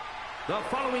 The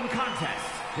following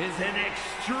contest is an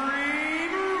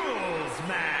Extreme Rules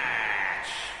match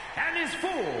and is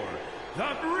for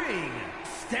the Ring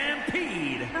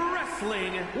Stampede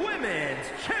Wrestling Women's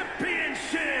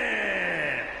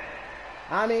Championship.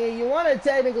 I mean, you want to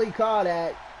technically call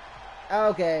that.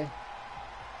 Okay.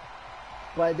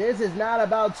 But this is not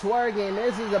about twerking.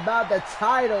 This is about the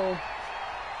title.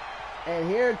 And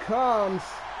here comes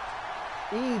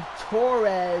Eve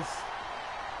Torres.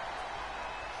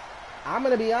 I'm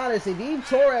going to be honest. If Eve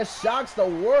Torres shocks the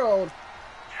world,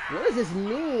 what does this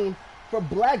mean for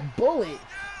Black Bullet?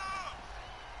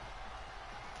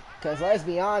 Because let's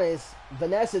be honest,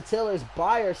 Vanessa Tiller's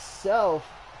by herself.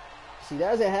 She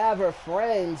doesn't have her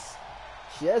friends.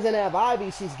 She doesn't have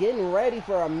Ivy. She's getting ready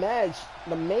for a match,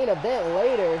 the main event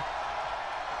later.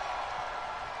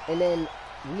 And then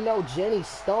we know Jenny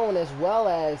Stone, as well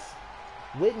as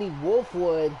Whitney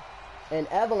Wolfwood and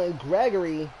Evelyn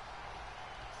Gregory.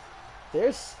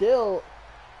 They're still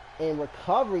in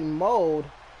recovery mode.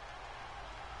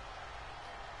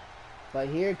 But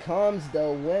here comes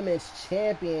the women's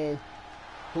champion,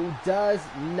 who does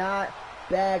not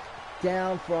back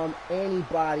down from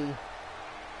anybody.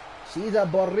 She's a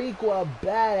Boricua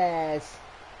badass,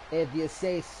 if you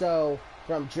say so,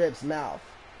 from Drip's mouth.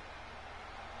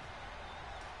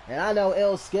 And I know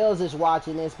Ill Skills is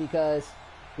watching this because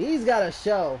he's got a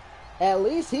show. At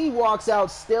least he walks out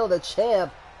still the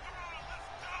champ.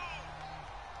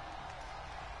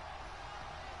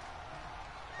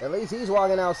 At least he's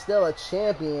walking out still a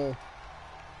champion.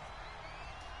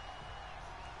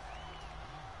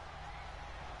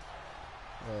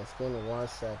 Yes, give me 1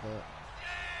 second.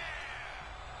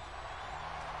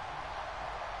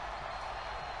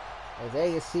 As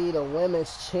they can see the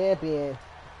women's champion.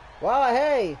 Well,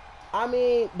 hey, I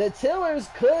mean, the Tillers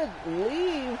could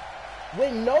leave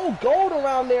with no gold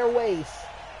around their waist.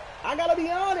 I gotta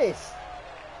be honest.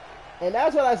 And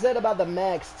that's what I said about the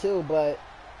Max too, but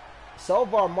so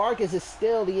far Marcus is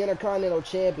still the Intercontinental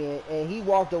Champion, and he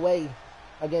walked away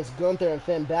against Gunther and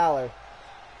Finn Balor.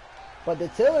 But the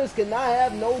Tillers cannot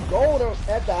have no gold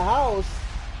at the house,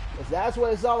 because that's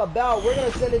what it's all about. We're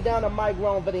going to send it down to Mike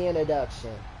Rome for the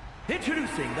introduction.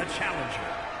 Introducing the challenger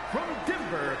from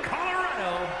Denver,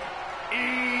 Colorado,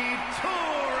 Eve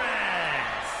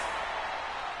Torres.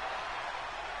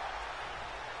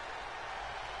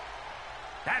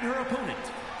 And her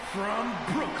opponent from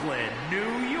Brooklyn,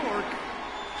 New York,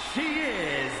 she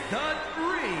is the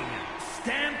Ring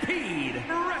Stampede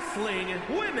Wrestling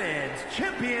Women's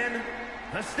Champion,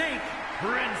 the Snake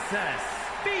Princess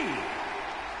B.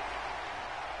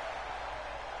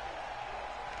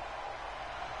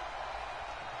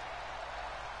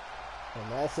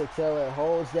 Vanessa Tiller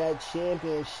holds that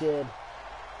championship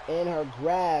in her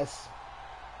grasp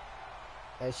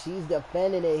as she's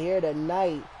defending it here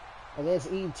tonight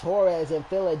against Eve Torres in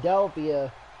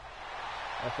Philadelphia.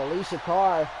 And Felicia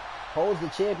Carr holds the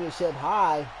championship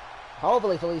high.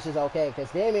 Hopefully Felicia's okay, because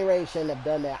Damien Rage shouldn't have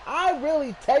done that. I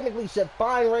really technically should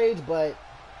fine Rage, but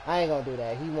I ain't gonna do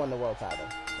that. He won the world title.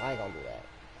 I ain't gonna do that.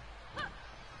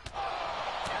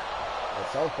 And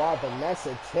so far,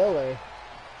 Vanessa Tiller.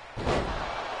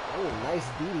 Ooh, nice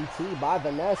DDT by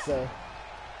Vanessa.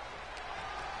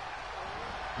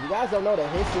 You guys don't know the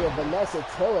history of Vanessa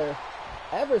Tiller.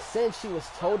 Ever since she was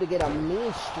told to get a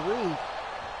mean streak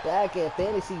back at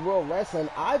Fantasy World Wrestling,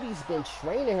 Ivy's been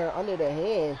training her under the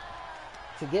hand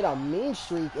to get a mean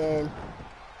streak, and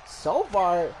so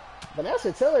far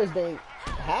Vanessa Tiller's been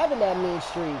having that mean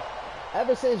streak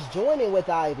ever since joining with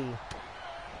Ivy.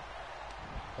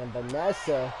 And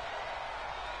Vanessa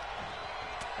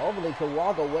hopefully could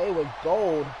walk away with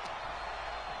gold.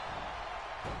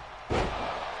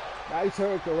 Nice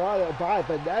hurricanrana by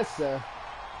Vanessa.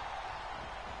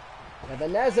 And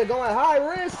Vanessa going high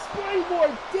risk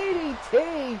springboard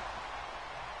DDT.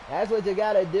 That's what you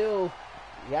gotta do.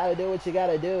 You gotta do what you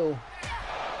gotta do.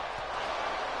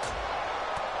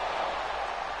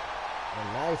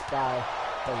 And nice by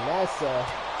Vanessa.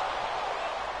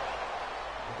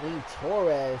 Lee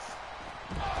Torres.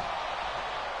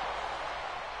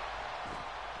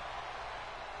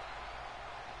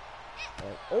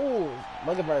 And, ooh,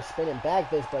 looking for a spinning back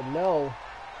fist, but no.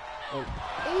 And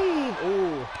Eve,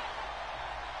 ooh.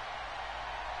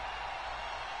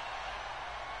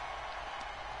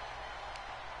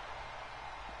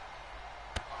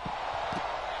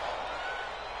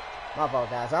 My fault,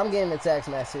 guys. I'm getting a text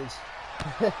message.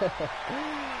 And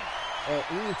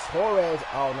Eve Torres.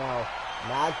 Oh, no.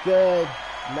 Not good.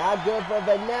 Not good for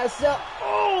Vanessa.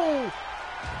 Oh!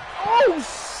 Oh,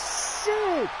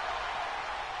 shit!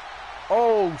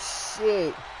 Oh,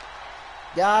 shit.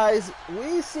 Guys,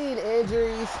 we've seen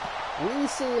injuries. We've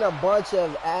seen a bunch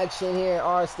of action here at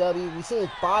RSW. We've seen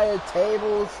fire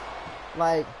tables.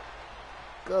 Like,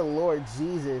 good Lord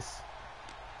Jesus.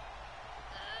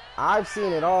 I've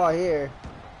seen it all here.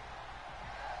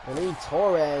 And Eve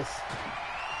Torres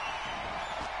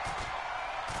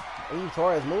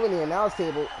moving the announce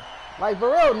table. Like,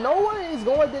 for real, no one is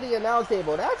going to the announce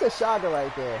table. That's a shocker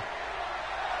right there.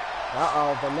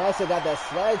 Uh-oh, Vanessa got that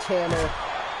sledgehammer.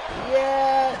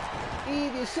 Yeah,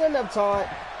 Eve, you shouldn't have taunt.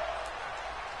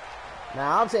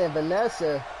 Now, I'm saying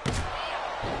Vanessa.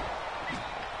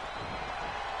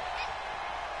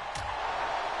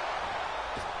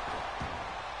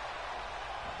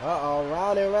 Uh-oh,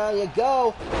 round and round you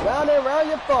go. Round and round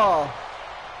you fall.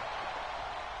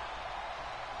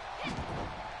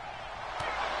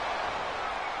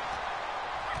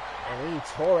 And Eve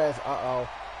Torres, uh-oh.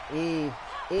 Eve,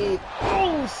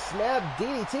 oh, snap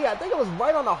DDT. I think it was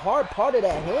right on the hard part of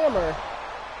that hammer.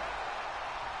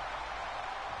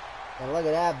 And look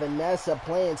at that, Vanessa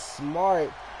playing smart.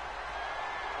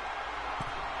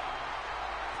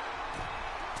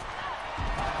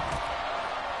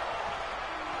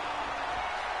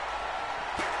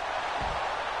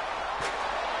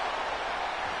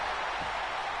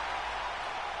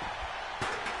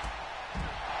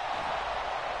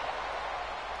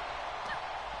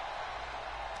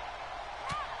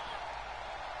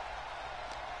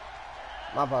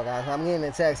 My fault, guys. I'm getting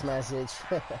a text message.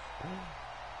 And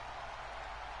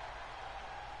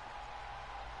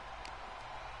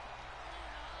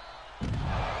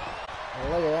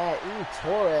look at that. Eve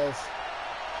Torres.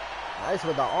 Nice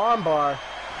with the armbar.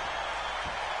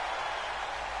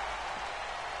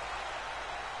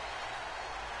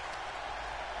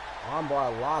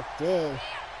 Armbar locked in.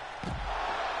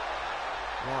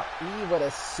 Now Eve with a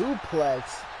suplex.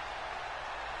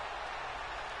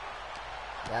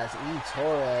 That's Eve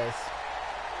Torres.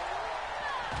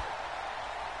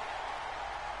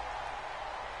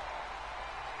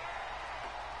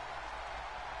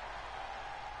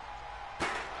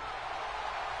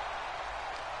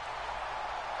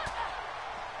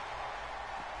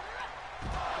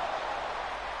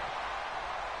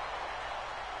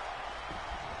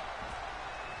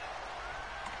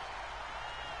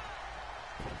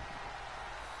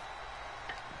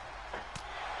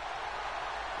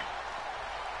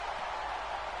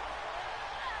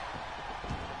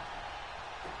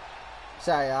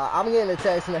 Sorry, y'all. I'm getting a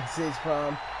text message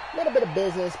from a little bit of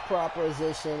business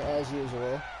proposition as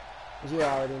usual, as you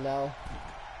already know.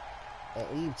 And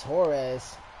Eve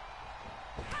Torres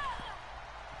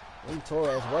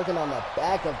working on the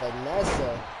back of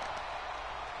Vanessa.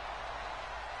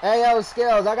 Hey, yo,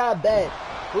 Scales, I got a bet.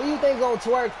 Who you think gonna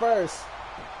twerk first?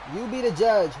 You be the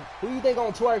judge. Who you think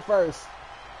gonna twerk first?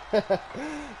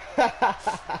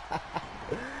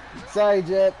 Sorry,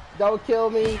 Jip. Don't kill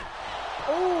me.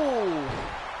 Ooh.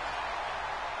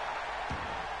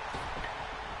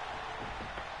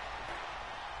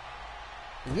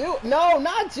 You, no,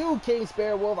 not you, King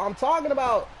Spearwolf. I'm talking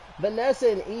about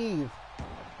Vanessa and Eve.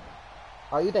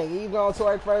 Oh, you think Eve gonna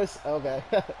twerk first? Okay.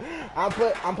 I'm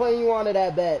putting you onto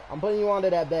that bet. I'm putting you onto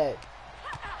that bet.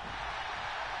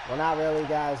 Well, not really,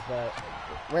 guys, but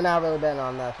we're not really betting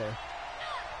on nothing.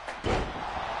 But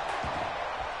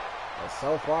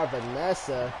so far,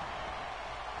 Vanessa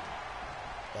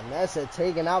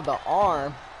taking out the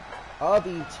arm of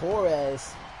Eve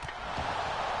Torres.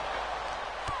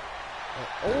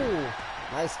 Ooh,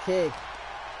 nice kick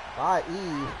by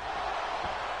Eve.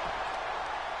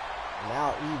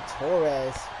 Now Eve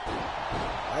Torres.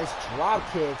 Nice drop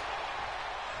kick.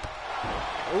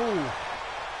 Ooh.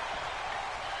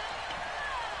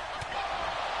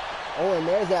 Oh, and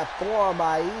there's that forearm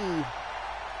by Eve.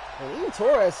 And Eve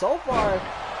Torres so far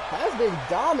has been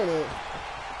dominant.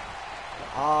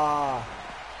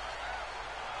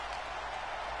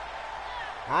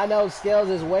 I know Scales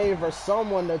is waiting for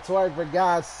someone to twerk, for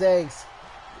God's sakes.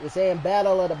 You're saying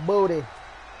battle of the booty.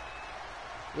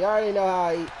 You already know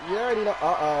how you already know.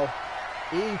 Uh-oh.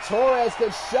 Eve Torres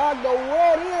could shock the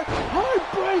world here.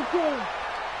 Heartbreaker.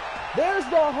 There's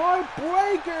the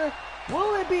heartbreaker.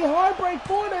 Will it be heartbreak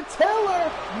for the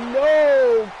Tiller?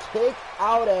 No. Kick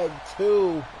out at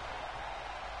 2.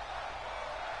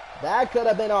 That could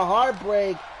have been a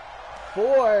heartbreak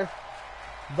for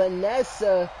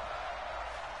Vanessa.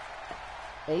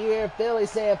 And you hear Philly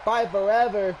saying fight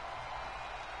forever.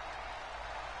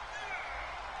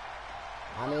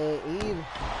 I mean, Eve,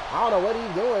 I don't know what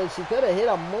Eve doing. She could have hit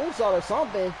a moonsault or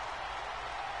something.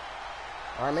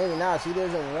 Or maybe not. She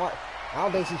doesn't want, I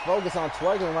don't think she's focused on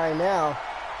twerking right now.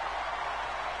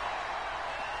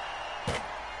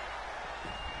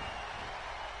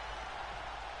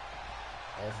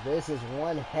 As this is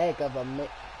one heck of a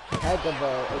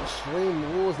extreme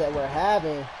rules that we're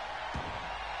having.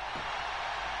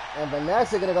 And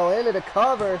Vanessa gonna go into the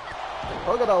cover.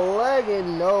 Look at the leg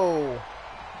and no.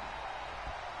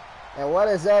 And what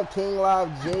is up, King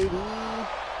Love JD?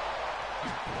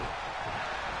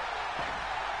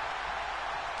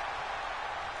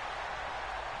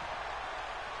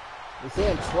 You see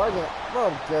him twerking.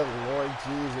 Oh, good Lord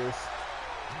Jesus.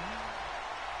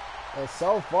 And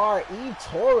so far, Eve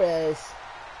Torres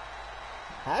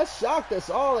has shocked us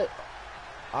all.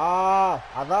 I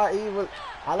thought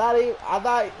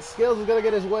Skills was gonna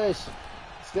get his wish.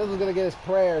 Skills was gonna get his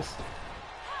prayers.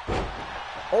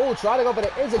 Oh, try to go for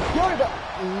the insecurity, but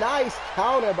nice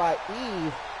counter by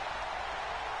Eve.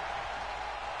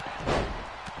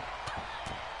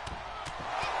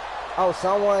 Oh,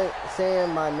 someone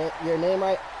saying your name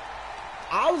right.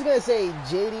 I was gonna say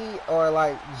JD or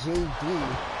like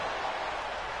JD,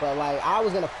 but like I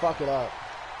was gonna fuck it up.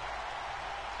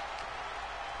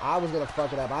 I ain't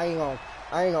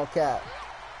gonna cap.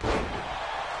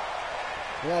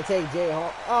 We're gonna take Jay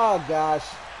home. Oh gosh.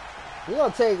 We're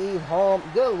gonna take Eve home.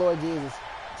 Good Lord Jesus.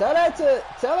 Tell that to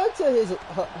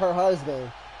her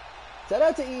husband. Tell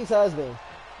that to Eve's husband.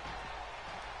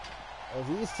 As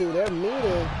these two, they're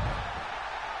meeting.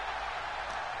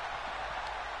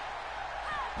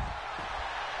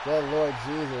 Good Lord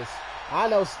Jesus. I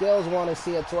know Skills want to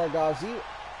see a twerk off.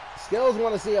 Skills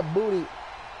want to see a booty.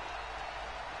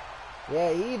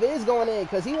 Yeah, Eve is going in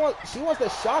because she wants to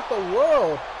shock the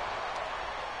world.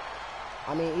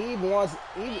 I mean, Eve's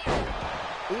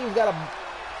got a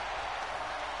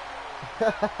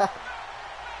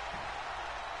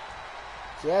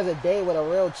she has a date with a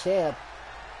real champ.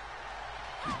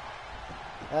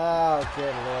 Oh,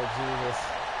 good Lord Jesus.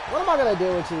 What am I gonna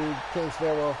do with you, King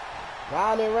Sparrow?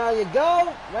 Round and round you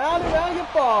go, round and round you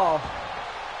fall.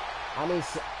 I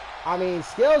mean,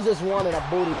 Skills just wanted a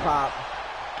booty pop.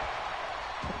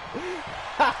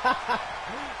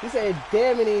 He said,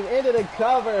 damn it, Eve, into the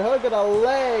cover, hook of the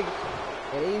leg.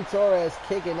 And Eve Torres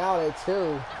kicking out at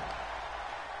 2.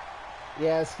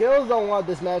 Yeah, Skills don't want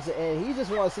this match to end. He just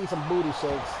wants to see some booty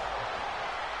shakes.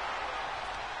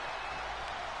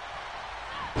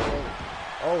 And,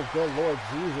 oh, good Lord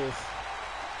Jesus.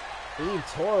 Eve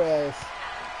Torres.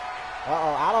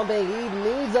 Uh-oh, I don't think Eve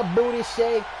needs a booty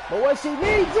shake. But what she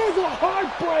needs is a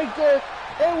heartbreaker.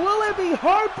 And will it be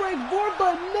heartbreak for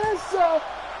Vanessa?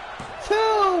 2.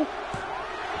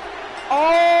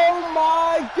 Oh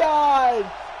my God.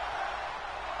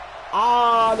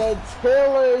 Ah, the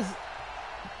Tillers,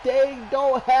 they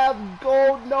don't have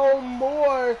gold no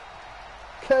more.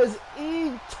 Because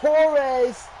Eve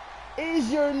Torres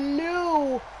is your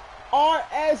new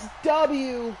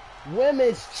RSW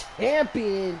Women's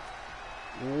Champion.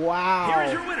 Wow. Here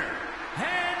is your winner,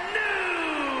 and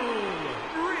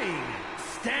new Ring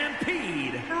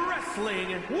Stampede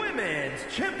Wrestling Women's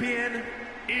Champion,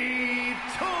 Eve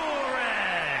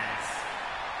Torres.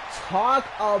 Talk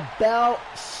about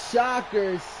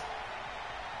shockers.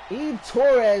 Eve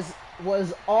Torres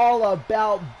was all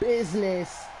about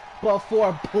business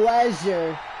before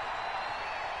pleasure.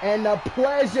 And the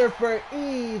pleasure for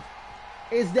Eve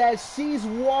is that she's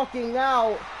walking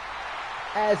out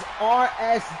as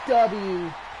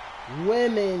RSW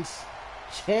Women's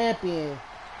Champion.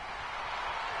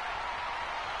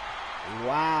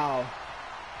 Wow.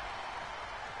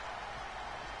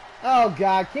 Oh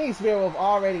God, King Spirit Wolf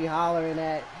already hollering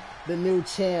at the new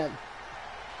champ.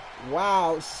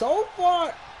 Wow, so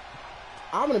far,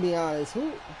 I'm gonna be honest,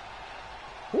 who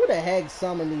the heck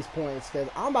summoned these points? Because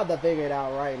I'm about to figure it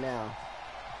out right now.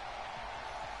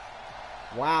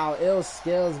 Wow, Ill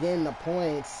Skills getting the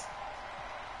points.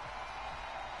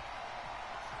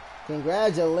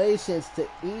 Congratulations to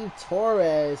Eve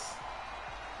Torres,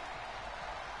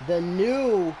 the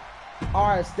new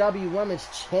RSW Women's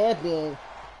Champion.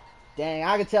 Dang,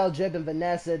 I can tell Drip and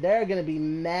Vanessa, they're going to be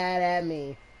mad at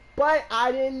me. But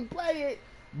I didn't play it.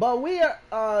 But we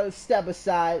are, step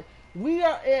aside. We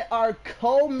are at our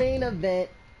co-main event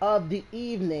of the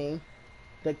evening.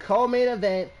 The co-main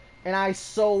event. And I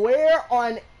swear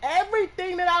on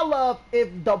everything that I love, if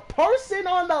the person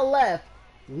on the left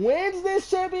wins this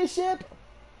championship,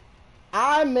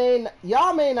 y'all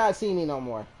may not see me no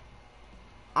more.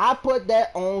 I put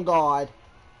that on God.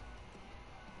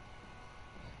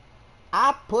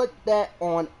 I put that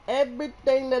on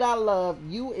everything that I love.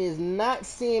 You is not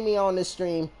seeing me on the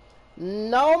stream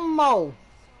no more.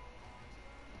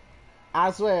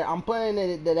 I swear, I'm putting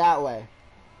it that way.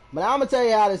 But I'm going to tell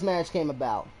you how this match came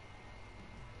about.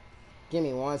 Give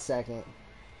me 1 second.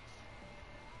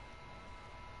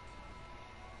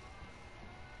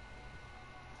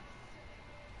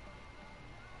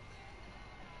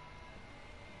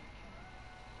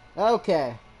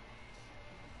 Okay.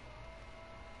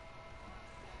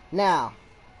 Now.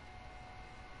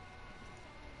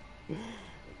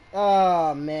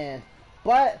 Oh, man.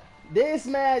 But this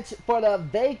match for the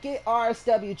vacant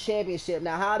RSW Championship.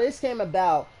 Now, how this came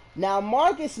about. Now,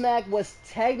 Marcus Mack was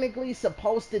technically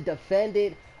supposed to defend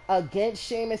it against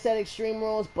Sheamus at Extreme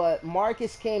Rules, but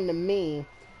Marcus came to me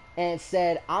and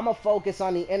said, I'm going to focus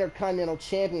on the Intercontinental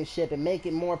Championship and make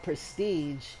it more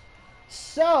prestige.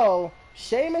 So,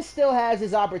 Sheamus still has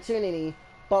his opportunity,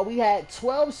 but we had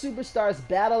 12 superstars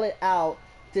battle it out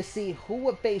to see who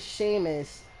would face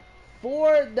Sheamus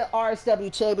for the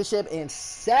RSW Championship, and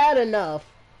sad enough,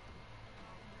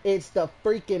 it's the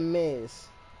freaking Miz.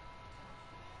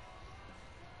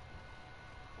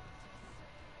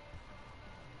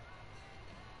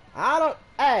 I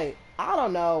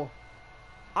don't know.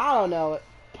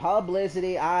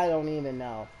 Publicity, I don't even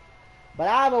know. But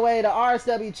either way, the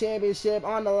RSW Championship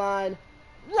on the line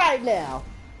right now.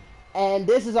 And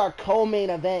this is our co-main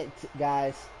event,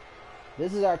 guys.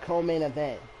 This is our co-main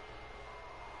event.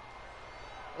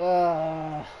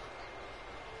 I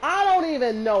don't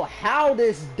even know how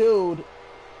this dude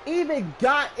even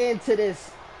got into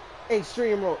this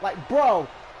Extreme Rule. Like, bro,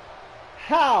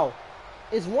 how?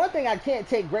 It's one thing I can't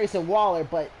take Grayson Waller,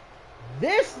 but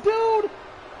this dude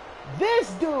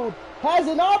has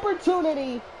an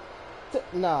opportunity to...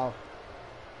 No.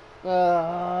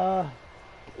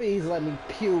 Please let me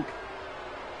puke.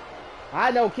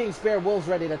 I know King Spirit Wolf's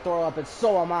ready to throw up, and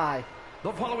so am I.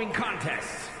 The following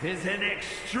contest is an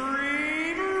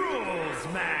Extreme Rules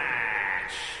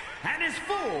match and is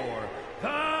for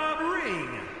the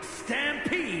Ring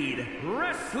Stampede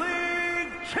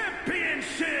Wrestling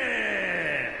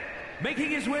Championship.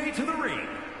 Making his way to the ring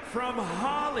from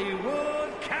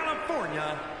Hollywood,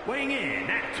 California, weighing in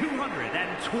at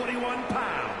 221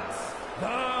 pounds,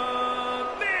 The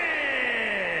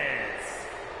Miz.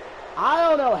 I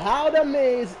don't know how The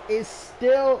Miz is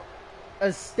still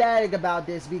ecstatic about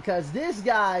this, because this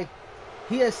guy,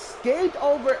 he escaped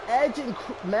over Edge and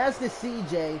Master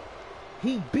CJ.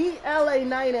 He beat LA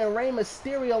Knight and Rey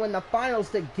Mysterio in the finals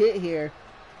to get here.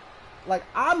 Like,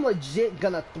 I'm legit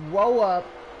gonna throw up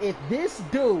if this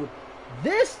dude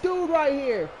right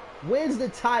here wins the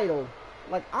title.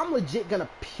 Like, I'm legit gonna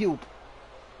puke.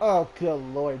 Oh, good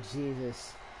Lord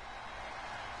Jesus.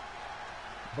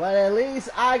 But at least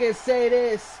I can say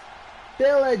this.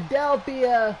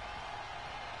 Philadelphia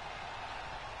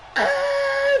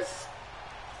is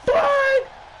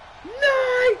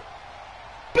 5-9,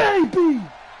 baby!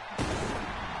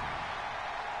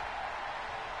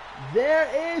 There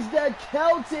is the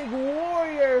Celtic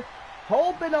Warrior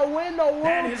hoping to win the And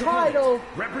world his title.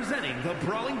 opponent, representing the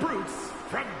Brawling Brutes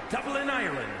from Dublin,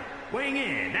 Ireland, weighing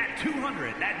in at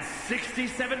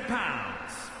 267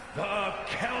 pounds, the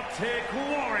Celtic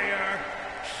Warrior,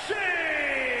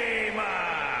 Sheamus!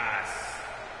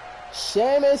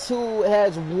 Sheamus, who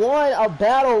has won a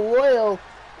battle royal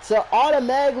to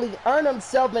automatically earn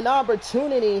himself an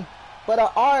opportunity for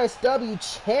the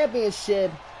RSW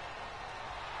championship.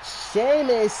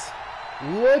 Sheamus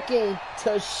looking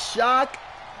to shock,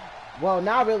 well,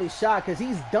 not really shock because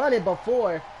he's done it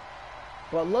before,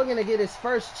 but looking to get his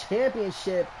first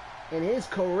championship in his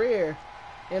career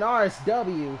in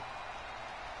RSW.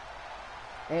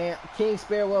 And King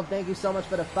Sparewolf, thank you so much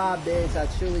for the 5 bits. I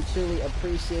truly, truly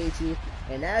appreciate you.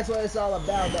 And that's what it's all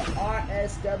about. The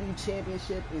RSW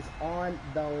Championship is on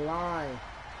the line.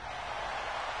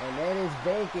 And that is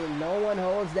vacant. No one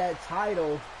holds that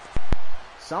title.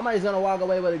 Somebody's going to walk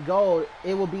away with a gold.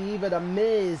 It will be either The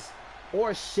Miz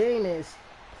or Sheamus.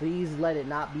 Please let it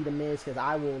not be The Miz, because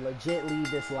I will legit leave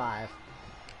this live.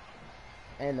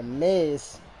 And The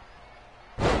Miz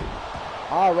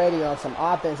already on some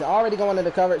offense. Already going to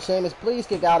the cover. Sheamus, please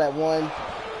kick out at 1.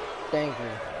 Thank you.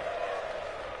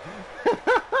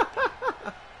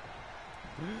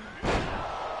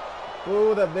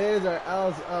 Ooh, The Miz or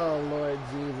else. Oh, Lord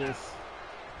Jesus.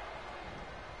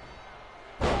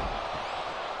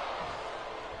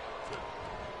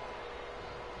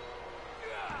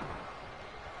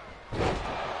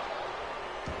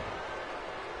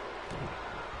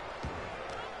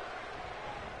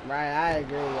 Right, I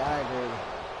agree.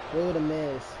 Who The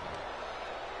Miz?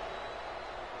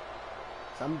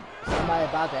 Somebody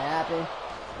about to happen.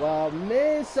 Well,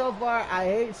 Miz so far, I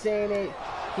hate saying it.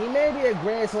 He may be a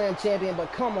Grand Slam champion,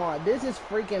 but come on, this is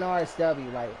freaking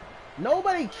RSW. Like,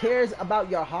 nobody cares about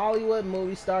your Hollywood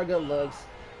movie star good looks.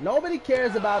 Nobody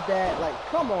cares about that. Like,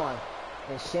 come on.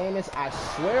 And Sheamus, I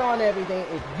swear on everything,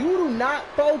 if you do not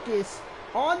focus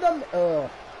on the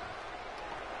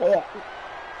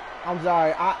I'm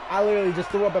sorry, I literally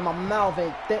just threw up in my mouth.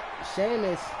 And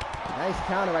Sheamus, nice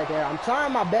counter right there. I'm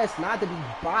trying my best not to be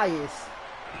biased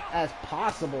as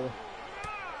possible.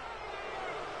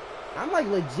 I'm like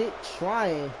legit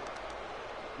trying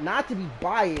not to be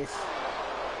biased.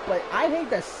 But I hate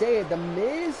to say it, The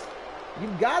Miz, you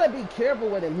gotta be careful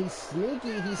with him. He's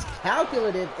sneaky, he's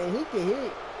calculative, and he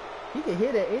can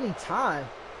hit at any time.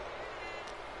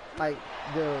 Like,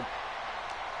 dude,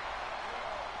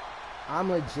 I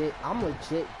legit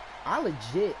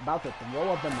about to throw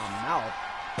up in my mouth.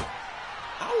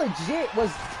 I legit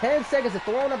was 10 seconds of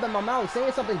throwing up in my mouth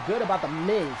saying something good about The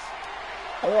Miz.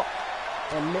 Oh,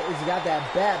 and Miz got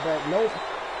that bat, but nope.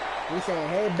 He's saying,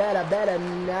 hey, better,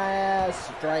 nah,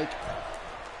 strike.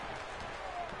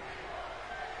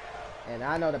 And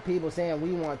I know the people saying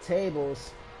we want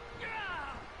tables.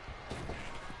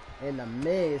 And The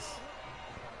Miz.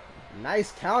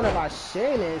 Nice counter by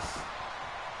Sheamus.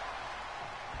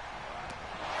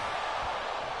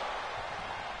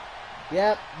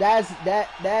 Yep, that's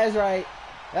right.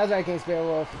 That's right, King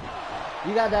Sparewolf.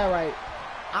 You got that right.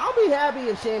 I'll be happy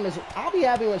when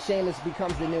Sheamus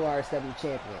becomes the new RSW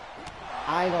champion.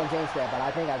 I ain't gonna jinx that, but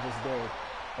I think I just did.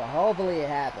 But hopefully it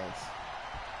happens.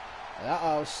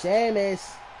 Uh-oh,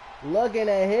 Sheamus looking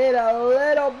to hit a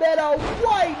little bit of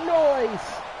white noise.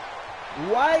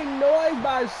 White noise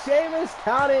by Sheamus.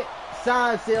 Count it.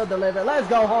 Signed, sealed, delivered. Let's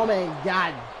go home and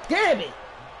god damn it.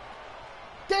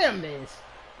 Damn this.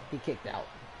 He kicked out.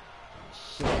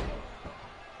 Shit.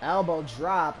 Elbow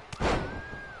drop.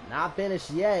 Not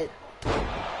finished yet.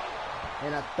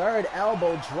 And a third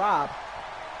elbow drop.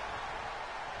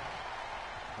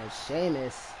 And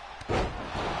Sheamus.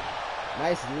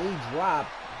 Nice knee drop.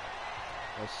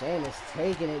 And Sheamus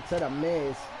taking it to The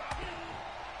Miz.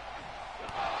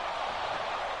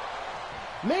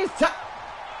 Miz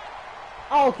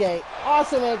okay.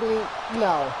 Awesome Anthony.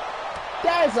 No.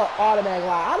 That is an automatic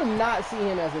lie. I do not see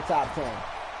him as a top 10.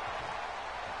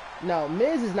 No,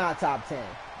 Miz is not top 10.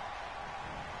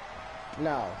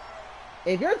 No.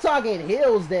 If you're talking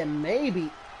heels, then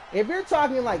maybe. If you're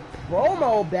talking like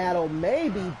promo battle,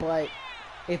 maybe. But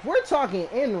if we're talking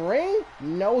in ring,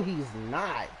 no, he's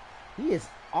not. He is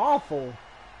awful.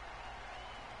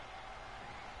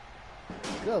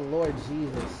 Good Lord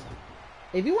Jesus.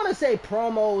 If you want to say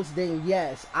promos, then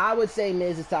yes, I would say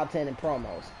Miz is top 10 in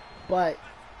promos. But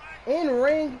in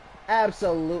ring,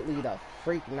 absolutely the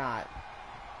freak not.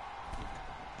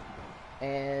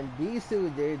 And these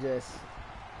two, they're just...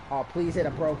 Oh, please hit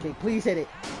a pro kick. Please hit it.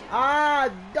 Ah,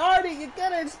 darn it. You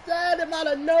could have stand him out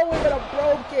of nowhere with a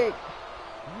pro kick.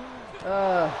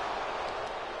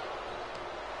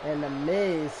 And The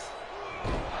Miz.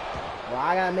 Well,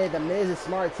 I gotta admit, the Miz is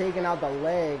smart taking out the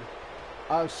leg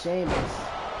of Sheamus.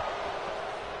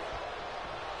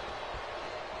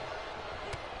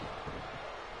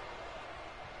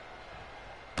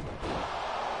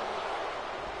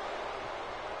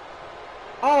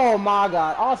 Oh my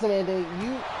God, Awesome Anthony,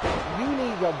 you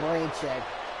need your brain check.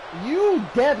 You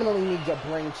definitely need your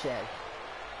brain check.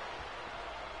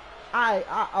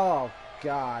 Oh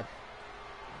God.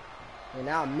 And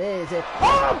now Miz is,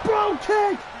 oh, bro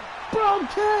kick! Bro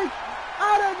kick!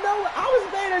 I don't know. I was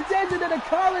paying attention to the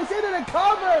colors, into the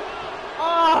cover.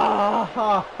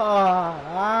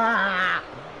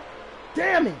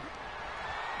 Damn it.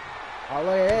 Oh,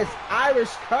 look at this.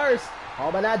 Irish curse. Oh,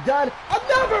 but not done.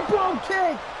 Another broom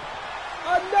kick.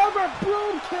 Another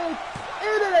broom kick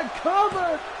into the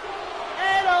cover.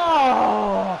 And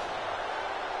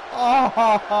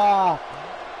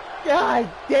God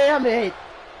damn it.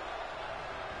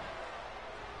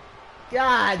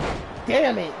 God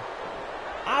damn it.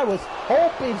 I was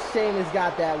hoping Sheamus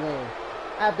got that win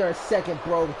after a second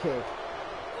brogue kick.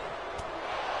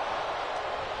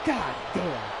 God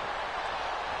damn.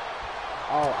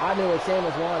 Oh, I knew what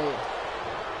Sheamus wanted.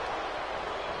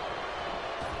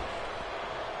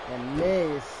 And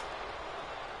Miz,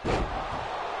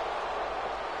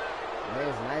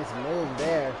 nice move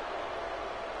there.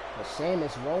 But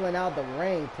Sheamus rolling out the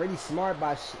ring. Pretty smart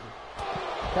by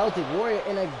Celtic Warrior.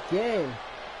 And again,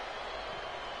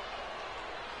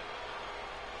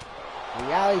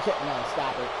 reality check. No,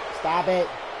 stop it. Stop it.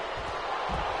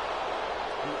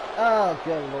 Oh,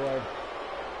 good Lord.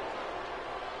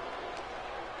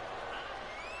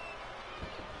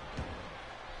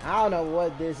 I don't know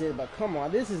what this is, but come on.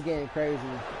 This is getting crazy.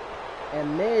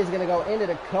 And Miz is going to go into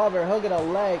the cover, hooking a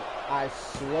leg. I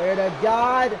swear to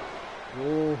God.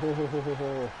 Ooh,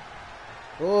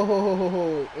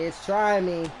 it's trying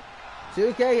me.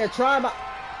 2K, you're trying my...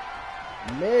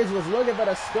 Miz was looking for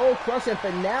the skull-crushing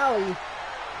finale,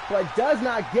 but does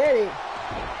not get it.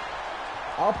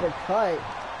 Uppercut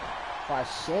by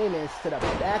Sheamus to the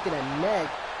back of the neck.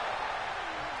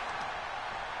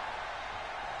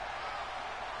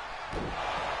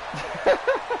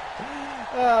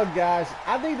 Oh gosh,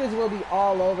 I think this will be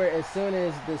all over as soon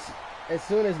as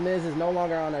Miz is no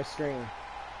longer on our screen.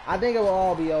 I think it will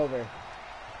all be over.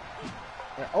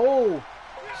 And, oh,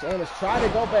 Sheamus tried to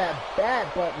go for that bat,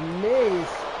 but Miz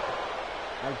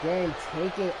again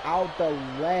taking out the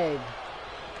leg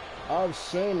of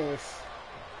Sheamus.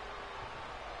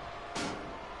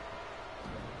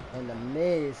 And the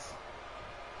Miz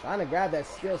trying to grab that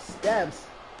steel steps.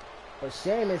 But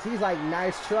Sheamus, he's like,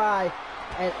 nice try.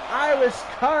 And Irish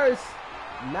curse,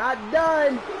 not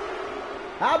done.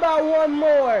 How about one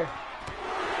more?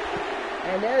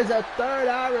 And there's a third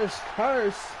Irish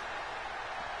curse.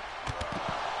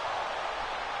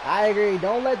 I agree.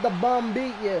 Don't let the bum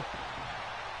beat you.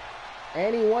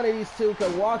 Any one of these two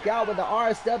could walk out with the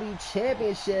RSW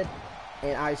championship.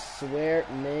 And I swear,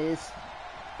 Miz,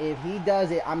 if he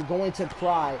does it, I'm going to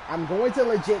cry. I'm going to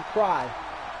legit cry.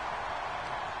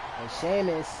 And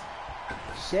Sheamus,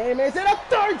 and a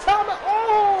third time.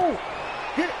 Oh!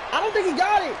 I don't think he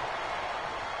got it.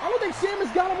 I don't think Sheamus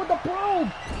got him with the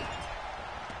probe.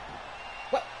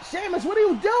 What? Sheamus, what are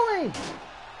you doing?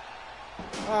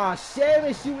 Ah,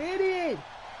 Sheamus, you idiot.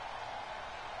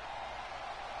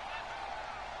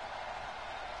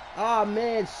 Oh,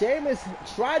 man. Sheamus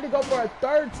tried to go for a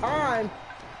third time,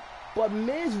 but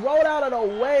Miz rolled out of the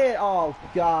way. Oh,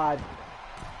 God.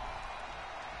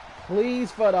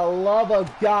 Please, for the love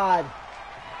of God.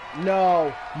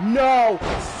 No. No.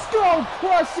 Skull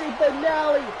crushing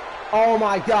finale. Oh,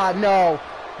 my God. No.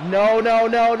 No, no,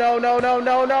 no, no, no, no,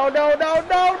 no, no, no, no, no,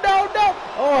 no, no.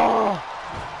 Oh.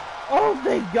 Oh,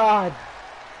 thank God.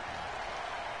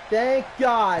 Thank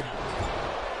God.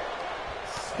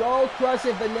 Skull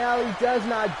crushing finale does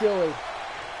not do it.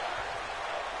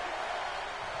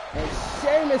 And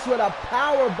Sheamus with a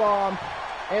power bomb.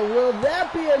 And will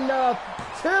that be enough?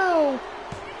 Two.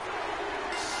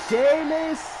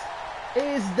 Sheamus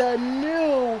is the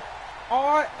new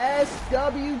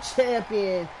RSW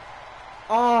champion.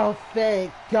 Oh,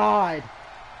 thank God.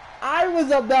 I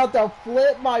was about to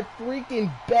flip my freaking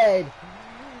bed.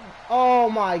 Oh,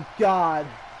 my God.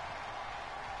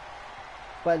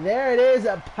 But there it is.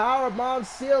 A powerbomb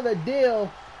sealed the deal.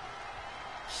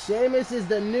 Sheamus is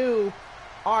the new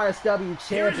RSW champion.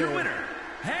 Here's your winner.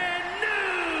 And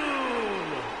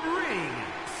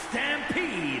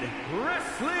Stampede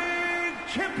Wrestling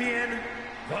Champion,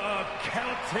 the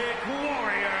Celtic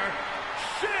Warrior,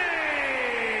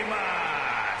 Sheamus!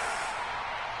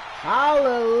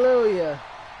 Hallelujah.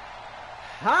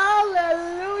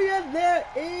 Hallelujah, there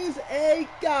is a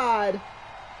God.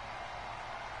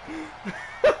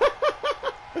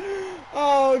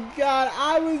 Oh God,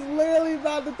 I was literally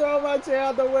about to throw my chair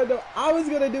out the window. I was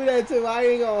gonna do that too. I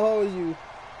ain't gonna hold you.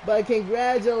 But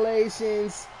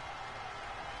congratulations.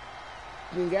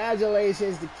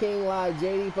 Congratulations to King Live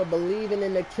JD for believing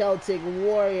in the Celtic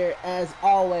Warrior as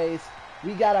always.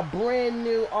 We got a brand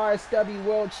new RSW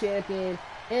World Champion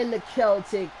in the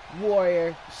Celtic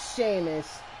Warrior,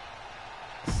 Sheamus.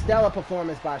 Stellar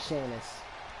performance by Sheamus.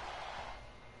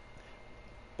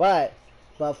 But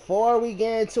before we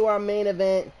get into our main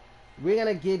event, we're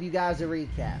going to give you guys a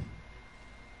recap.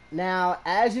 Now,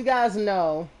 as you guys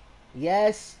know,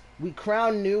 yes, we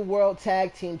crowned new World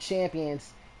Tag Team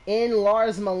Champions in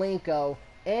Lars Malenko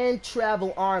and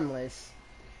Travel Armless.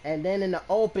 And then in the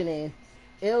opening,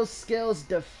 Ill Skills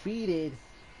defeated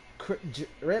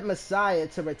Rip Messiah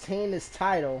to retain this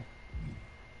title.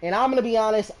 And I'm going to be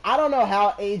honest, I don't know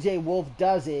how AJ Wolf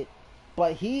does it,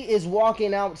 but he is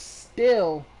walking out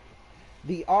still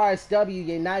the RSW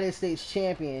United States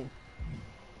Champion.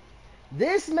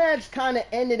 This match kind of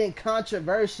ended in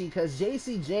controversy because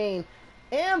JC Jane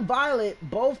and Violet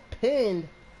both pinned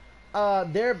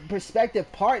their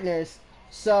respective partners.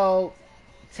 So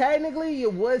technically you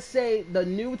would say the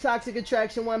new Toxic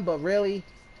Attraction won, but really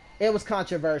it was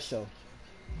controversial.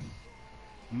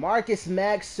 Marcus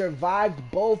Max survived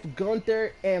both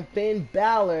Gunther and Finn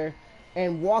Balor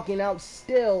and walking out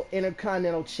still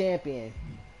Intercontinental Champion.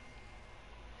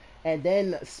 And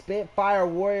then Spitfire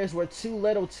Warriors were too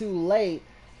little too late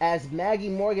as Maggie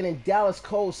Morgan and Dallas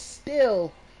Cole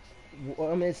still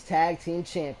Women's Tag Team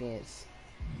Champions.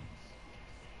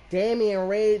 Damian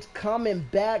Rage coming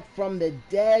back from the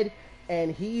dead,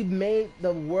 and he made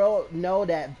the world know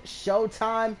that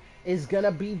Showtime is going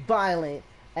to be violent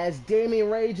as Damian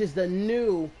Rage is the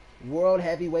new World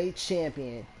Heavyweight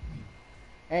Champion.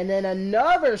 And then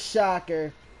another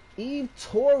shocker, Eve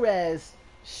Torres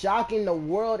shocking the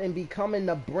world and becoming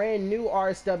the brand new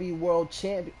RSW World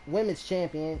Women's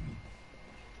Champion.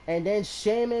 And then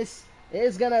Sheamus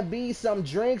is going to be some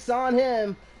drinks on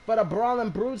him for the Brawling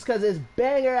Brutes because it's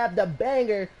banger after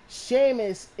banger.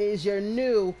 Sheamus is your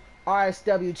new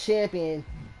RSW Champion.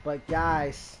 But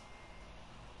guys,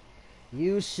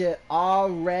 you should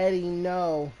already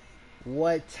know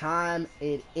what time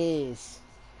it is.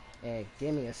 And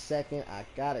give me a second. I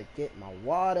gotta get my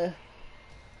water.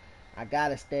 I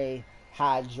gotta stay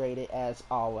hydrated as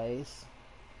always.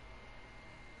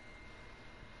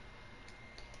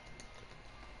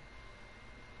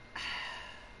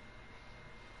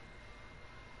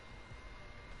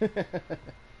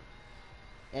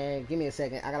 And give me a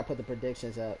second. I gotta put the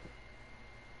predictions up.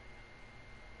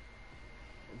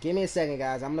 Give me a second,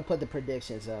 guys. I'm gonna put the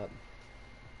predictions up.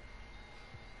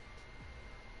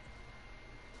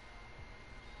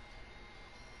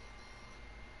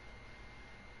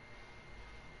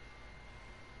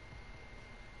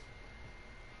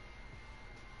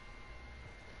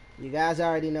 You guys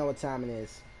already know what time it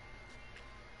is.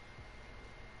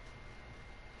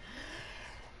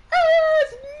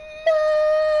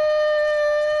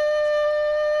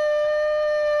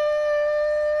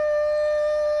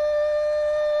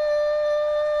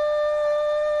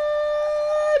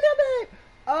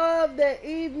 Of the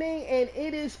evening, and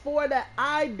it is for the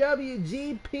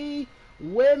IWGP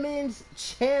Women's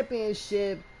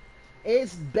Championship.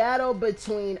 It's battle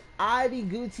between Ivy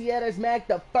Gutierrez Mack,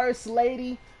 the First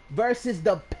Lady, versus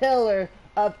the Pillar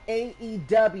of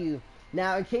AEW.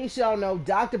 Now, in case y'all know,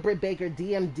 Dr. Britt Baker,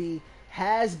 DMD,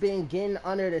 has been getting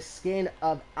under the skin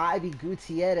of Ivy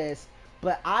Gutierrez,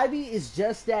 but Ivy is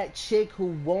just that chick who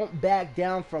won't back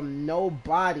down from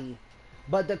nobody.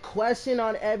 But the question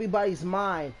on everybody's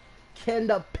mind, can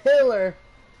the Pillar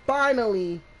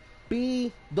finally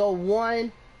be the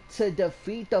one to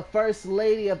defeat the First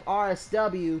Lady of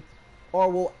RSW, or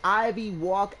will Ivy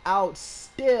walk out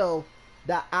still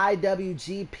the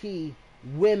IWGP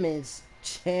Women's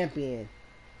Champion?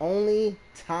 Only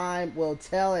time will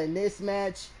tell, and this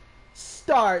match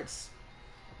starts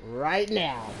right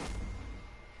now.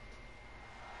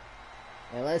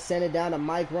 And let's send it down to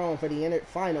Mike Rome for the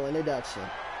final introduction.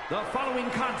 The following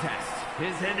contest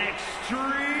is an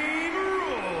Extreme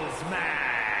Rules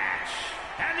match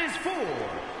and is for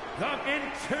the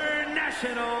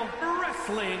International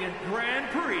Wrestling Grand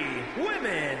Prix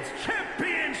Women's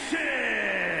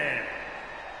Championship.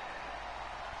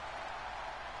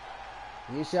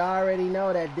 You should already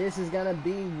know that this is going to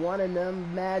be one of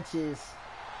them matches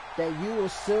that you will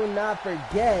soon not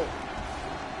forget.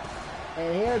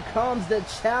 And here comes the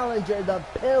challenger, the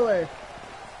Pillar.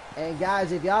 And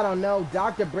guys, if y'all don't know,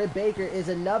 Dr. Britt Baker is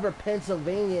another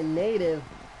Pennsylvania native,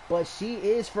 but she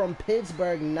is from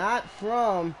Pittsburgh, not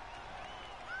from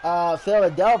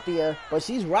Philadelphia, but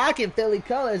she's rocking Philly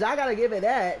colors. I gotta give it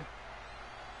that.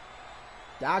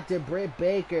 Dr. Britt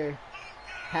Baker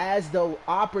has the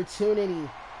opportunity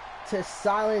to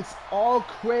silence all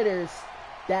critters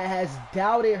that has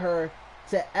doubted her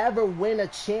to ever win a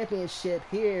championship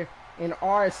here in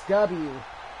RSW.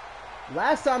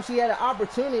 Last time she had an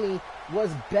opportunity was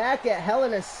back at Hell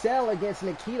in a Cell against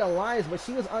Nikita Lyons, but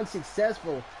she was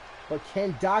unsuccessful. But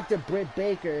can Dr. Britt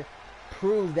Baker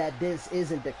prove that this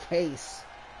isn't the case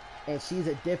and she's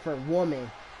a different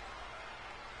woman?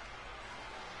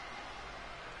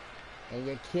 And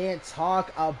you can't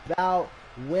talk about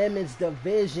women's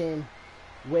division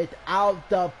without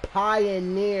the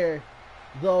pioneer,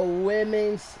 the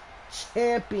women's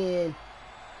champion,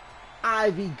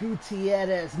 Ivy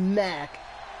Gutierrez Mack.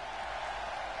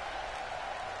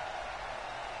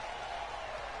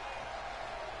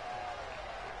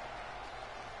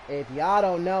 If y'all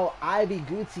don't know, Ivy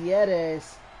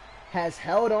Gutierrez has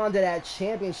held on to that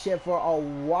championship for a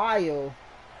while.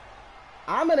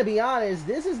 I'm going to be honest,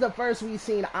 this is the first we've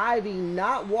seen Ivy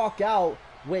not walk out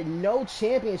with no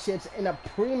championships in a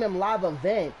premium live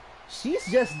event. She's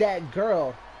just that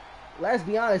girl. Let's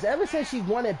be honest, ever since she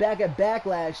won it back at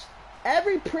Backlash,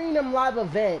 every premium live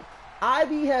event,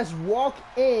 Ivy has walked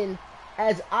in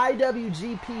as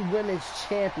IWGP Women's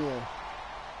Champion.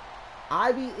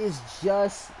 Ivy is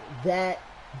just that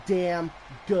damn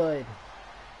good.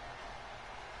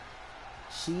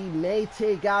 She may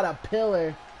take out a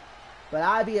pillar, but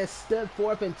Ivy has stood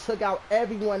forth and took out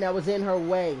everyone that was in her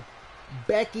way.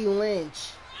 Becky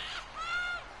Lynch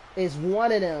is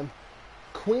one of them.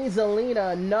 Queen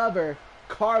Zelina, another.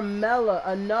 Carmella,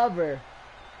 another.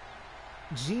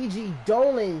 Gigi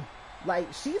Dolan, like,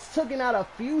 she's taken out a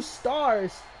few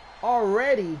stars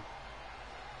already.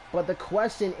 But the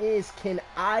question is, can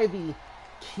Ivy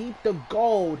keep the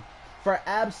gold for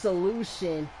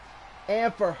Absolution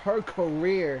and for her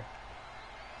career?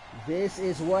 This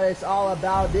is what it's all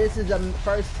about. This is the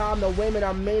first time the women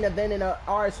are main eventing an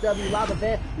RSW live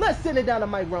event. Let's send it down to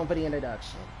Mike Rome for the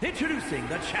introduction. Introducing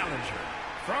the challenger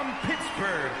from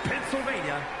Pittsburgh,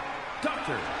 Pennsylvania,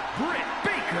 Dr. Britt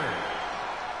Baker.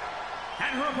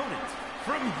 And her opponent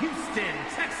from Houston,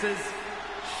 Texas,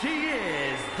 she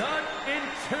is the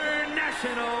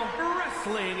International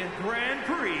Wrestling Grand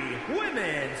Prix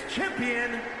Women's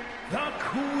Champion, the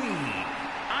Queen,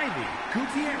 Ivy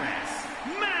Gutierrez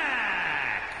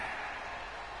Mack.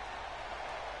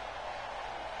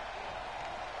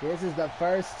 This is the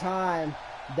first time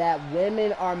that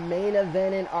women are main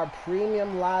eventing our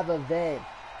premium live event.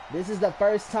 This is the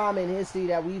first time in history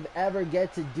that we've ever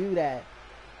get to do that.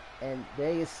 And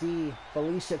there you see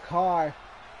Felicia Carr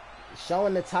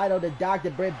showing the title to Dr.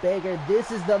 Britt Baker.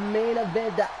 This is the main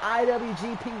event, the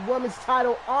IWGP Women's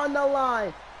title on the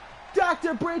line.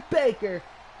 Dr. Britt Baker,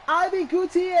 Ivy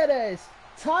Gutierrez,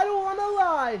 title on the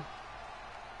line.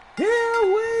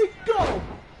 Here we go.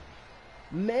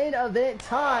 Main event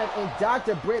time, and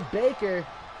Dr. Britt Baker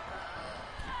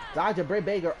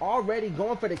already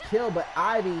going for the kill, but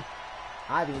Ivy,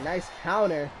 nice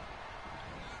counter.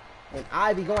 And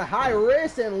Ivy going high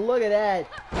risk, and look at that.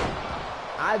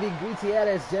 Ivy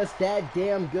Gutierrez just that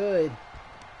damn good.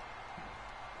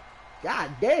 God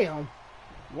damn.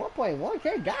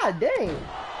 1.1K, god dang.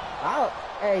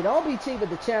 Hey, don't be cheap with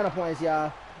the channel points,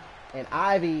 y'all. And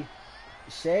Ivy,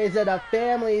 shades of the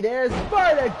family. There's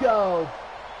Vertigo.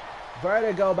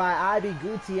 Vertigo by Ivy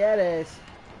Gutierrez.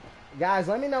 Guys,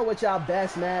 let me know what y'all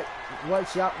best match. What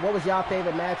was y'all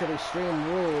favorite match of Extreme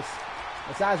Rules?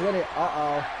 Besides winning.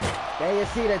 There you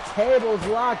see the tables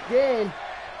locked in.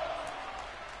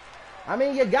 I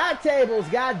mean, you got tables,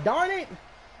 god darn it.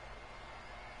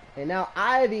 And now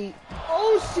Ivy,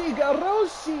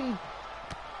 Ushigaroshi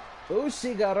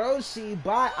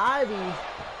by Ivy.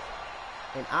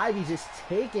 And Ivy just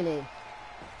taking it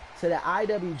to the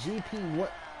IWGP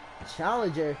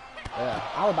Challenger.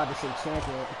 I was about to say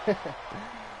champion.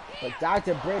 But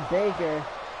Dr. Britt Baker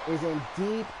is in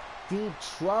deep, deep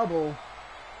trouble.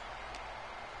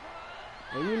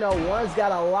 And you know, one's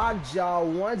got a lockjaw,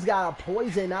 one's got a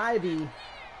poison Ivy.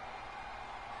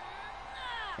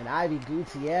 And Ivy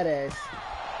Gutierrez,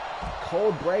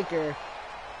 cold breaker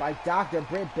by Dr.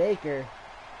 Britt Baker.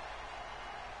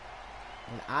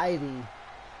 And Ivy,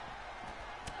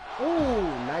 ooh,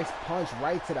 nice punch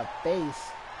right to the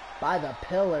face by the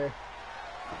pillar.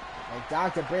 And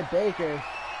Dr. Britt Baker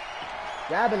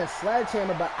grabbing a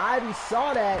sledgehammer, but Ivy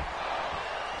saw that.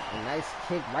 A nice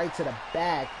kick right to the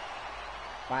back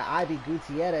by Ivy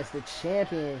Gutierrez. The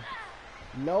champion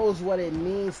knows what it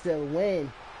means to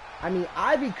win. I mean,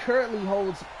 Ivy currently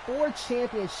holds 4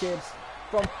 championships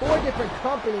from 4 different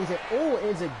companies. And oh,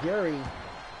 Enziguri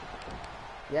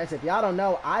Yes, if y'all don't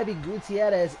know, Ivy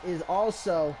Gutierrez is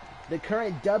also the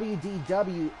current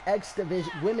WDW X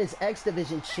Division, Women's X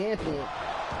Division champion.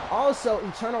 Also,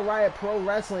 Eternal Riot Pro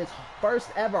Wrestling's first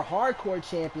ever hardcore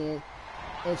champion.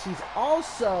 And she's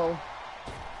also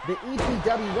the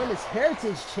EPW Women's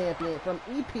Heritage champion from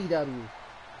EPW.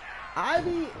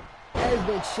 Ivy has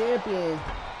been champion.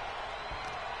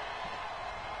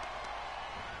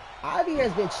 Ivy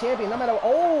has been champion no matter.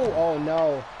 Oh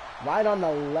no. Right on the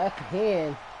left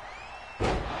hand.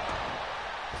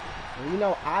 And you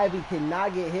know Ivy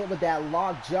cannot get hit with that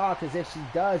locked jaw, because if she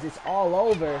does, it's all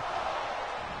over.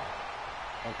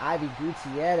 And Ivy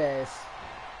Gutierrez.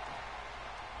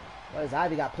 What has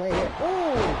Ivy got playing here?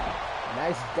 Ooh!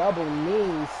 Nice double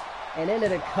knees. And into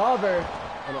the cover.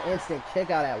 And an instant kick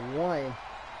out at 1.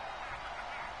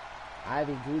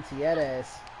 Ivy Gutierrez.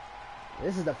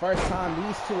 This is the first time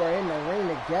these two are in the ring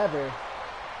together.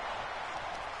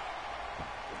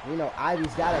 You know,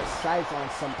 Ivy's got her sights on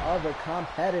some other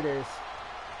competitors.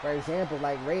 For example,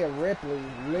 like Rhea Ripley,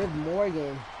 Liv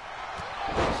Morgan.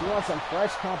 She wants some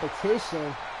fresh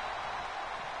competition.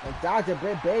 And Dr.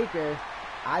 Britt Baker,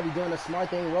 Ivy doing a smart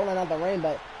thing, rolling out the ring,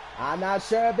 but I'm not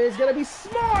sure if it's going to be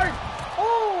smart.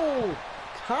 Oh,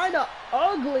 kind of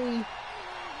ugly.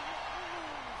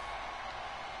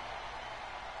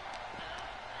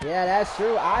 Yeah, that's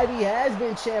true. Ivy has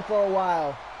been champ for a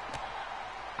while.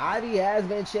 Ivy has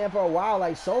been champ for a while.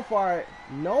 Like, so far,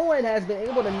 no one has been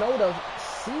able to know the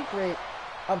secret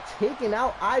of taking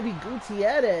out Ivy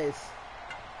Gutierrez.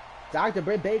 Dr.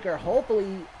 Britt Baker,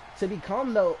 hopefully, to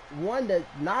become the one to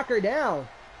knock her down.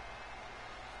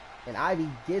 And Ivy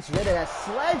gets rid of that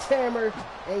sledgehammer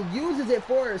and uses it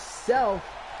for herself.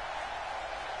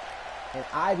 And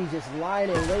Ivy just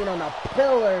lying and waiting on a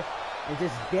pillar and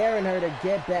just daring her to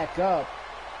get back up.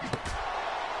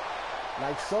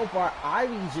 Like, so far,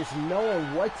 Ivy's just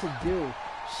knowing what to do.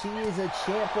 She is a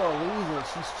champ for a reason.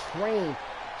 She's trained.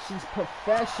 She's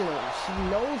professional. She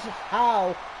knows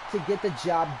how to get the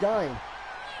job done.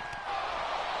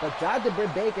 But Dr.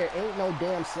 Britt Baker ain't no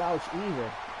damn slouch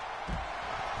either.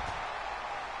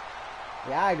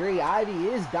 Yeah, I agree. Ivy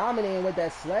is dominating with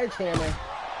that sledgehammer.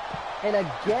 And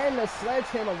again, the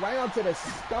sledgehammer right onto the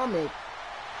stomach.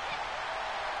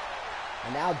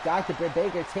 And now Dr. Britt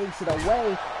Baker takes it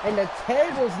away. And the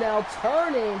table's now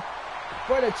turning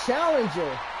for the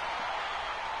challenger.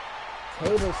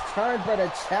 Tables turn for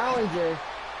the challenger.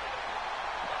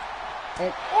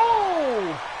 And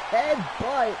oh!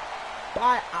 Headbutt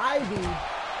by Ivy.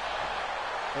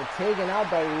 And taking out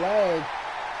the leg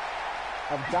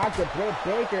of Dr. Britt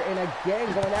Baker. And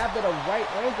again going after the right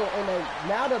ankle. And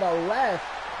now to the left.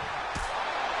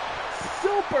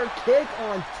 Super kick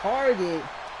on target.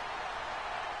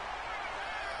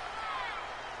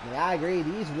 Yeah, I agree.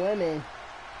 These women,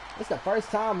 it's the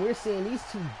first time we're seeing these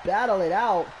two battle it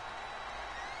out.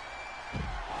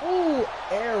 Ooh,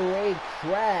 air raid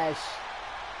crash.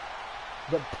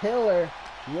 The pillar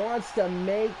wants to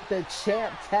make the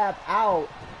champ tap out.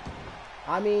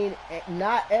 I mean,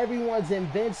 not everyone's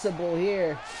invincible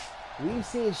here. We've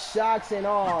seen shocks and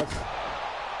awes.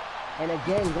 And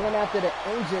again, going after the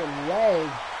injured leg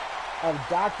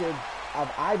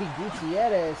of Ivy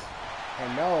Gutierrez.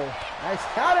 And no, nice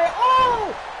counter.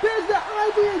 Oh, there's the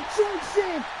Ivy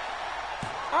injection.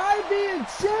 Ivy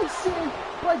injection,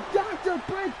 but Dr.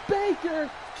 Britt Baker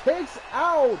kicks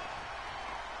out.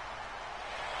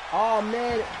 Oh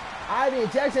man, Ivy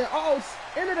injection. Oh,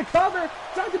 into the cover.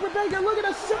 Dr. Britt Baker, look at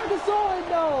the circus. Oh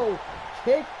no,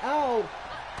 kick out.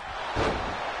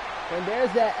 And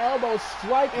there's that elbow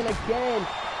strike, and again,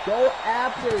 go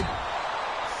after.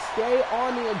 Stay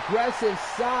on the aggressive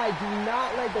side. Do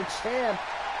not let the champ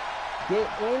get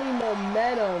any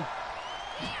momentum.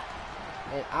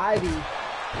 And Ivy,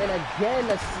 and again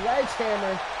the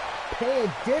sledgehammer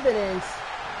paying dividends.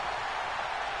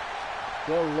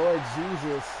 Good Lord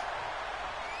Jesus.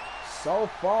 So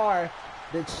far,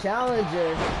 the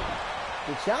challenger's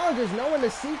knowing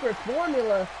the secret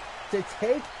formula to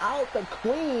take out the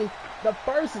queen, the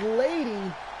first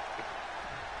lady.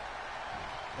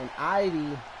 And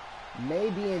Ivy may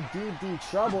be in deep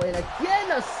trouble. And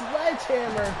again, a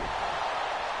sledgehammer.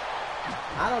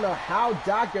 I don't know how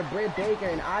Dr. Britt Baker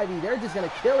and Ivy, they're just going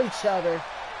to kill each other.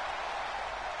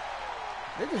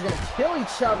 They're just going to kill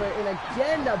each other. And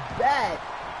again, the bat.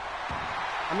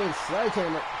 I mean,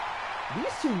 sledgehammer.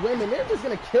 These two women, they're just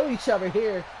going to kill each other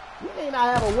here. We may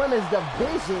not have a women's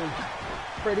division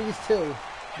for these two.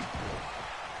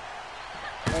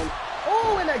 And,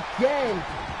 oh, and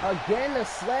again the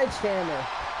sledgehammer.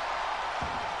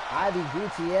 Ivy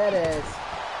Gutierrez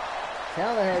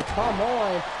telling her, come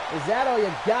on, is that all you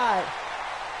got?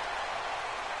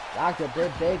 Dr.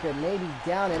 Britt Baker maybe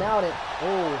down and out. And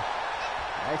oh,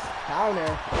 nice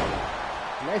counter.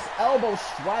 Nice elbow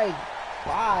strike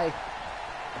by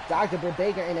Dr. Britt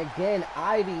Baker. And again,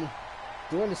 Ivy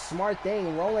doing the smart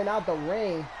thing, rolling out the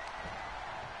ring,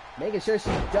 making sure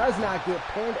she does not get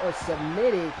pinned or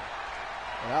submitted.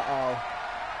 Uh-oh.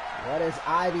 What does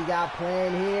Ivy got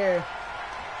planned here?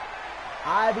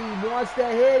 Ivy wants to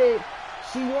hit it.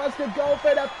 She wants to go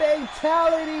for the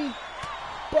fatality.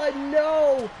 But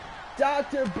no.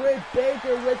 Dr. Britt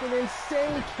Baker with an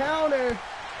insane counter.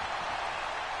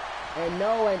 And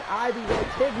no, and Ivy will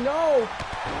kick. No.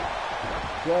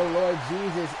 Good Lord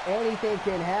Jesus. Anything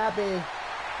can happen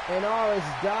in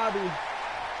RSW.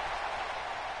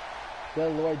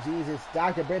 Good Lord Jesus.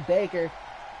 Dr. Britt Baker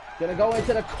gonna go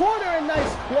into the corner, and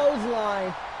nice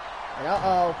clothesline. And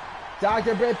uh-oh.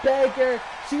 Dr. Britt Baker,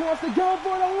 she wants to go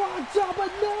for the lockjaw,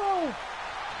 but no!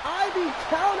 Ivy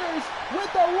counters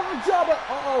with the lockjaw, but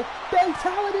uh-oh.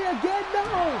 Fatality again,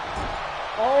 no!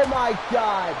 Oh my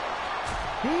God.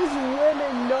 These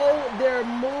women know their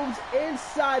moves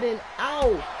inside and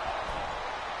out.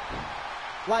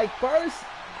 Like first,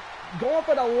 going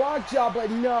for the lockjaw,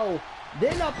 but no.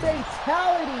 Then a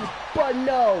fatality, but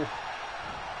no.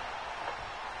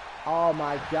 Oh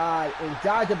my God. And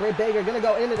Dr. Britt Baker gonna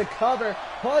go into the cover.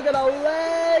 Hug of the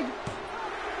leg.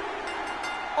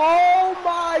 Oh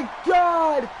my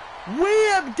God. We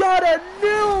have got a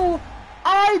new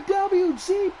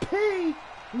IWGP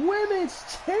Women's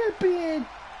Champion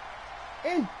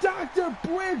in Dr.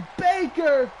 Britt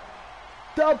Baker.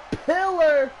 The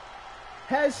Pillar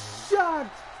has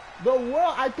shocked the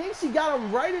world. I think she got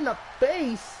him right in the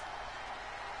face.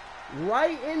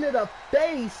 Right into the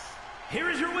face. Here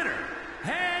is your winner,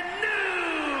 and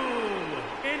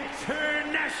new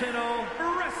International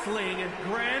Wrestling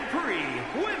Grand Prix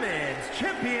Women's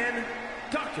Champion,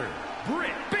 Dr.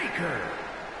 Britt Baker.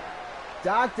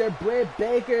 Dr. Britt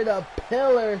Baker, the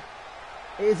Pillar,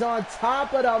 is on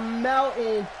top of the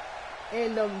mountain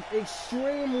in the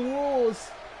Extreme Rules.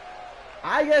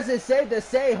 I guess it's safe to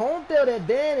say home field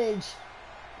advantage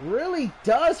really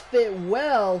does fit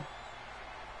well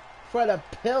for the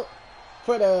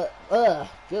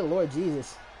good Lord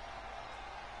Jesus.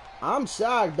 I'm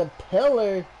shocked. The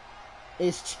Pillar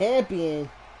is champion.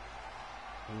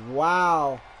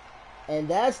 Wow. And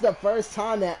that's the first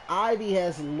time that Ivy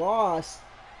has lost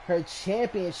her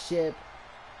championship.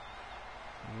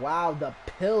 Wow, the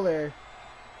Pillar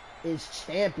is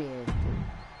champion.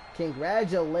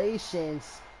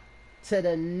 Congratulations to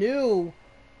the new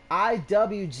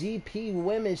IWGP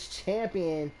Women's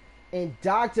Champion in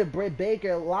Dr. Britt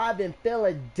Baker, live in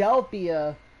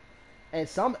Philadelphia. And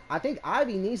I think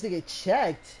Ivy needs to get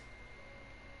checked.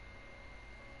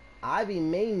 Ivy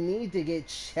may need to get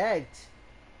checked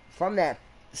from that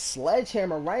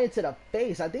sledgehammer right into the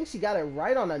face. I think she got it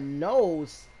right on the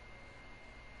nose.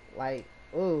 Like,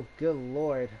 oh, good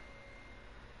Lord.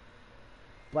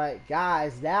 But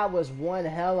guys, that was one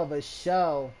hell of a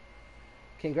show.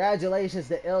 Congratulations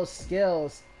to Ill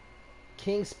Skills,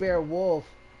 King Spear Wolf.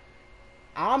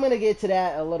 I'm going to get to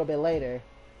that a little bit later.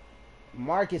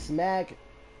 Marcus Mack,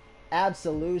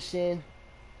 Absolution,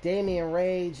 Damian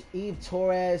Rage, Eve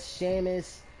Torres,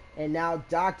 Sheamus, and now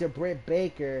Dr. Britt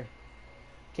Baker.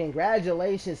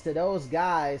 Congratulations to those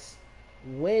guys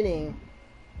winning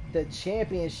the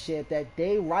championship that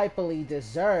they rightfully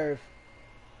deserve.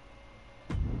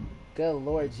 Good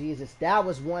Lord Jesus. That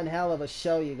was one hell of a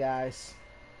show, you guys.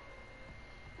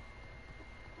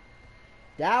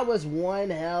 That was one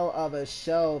hell of a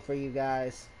show for you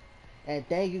guys. And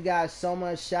thank you guys so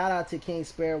much. Shout out to King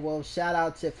Spear Wolf. Shout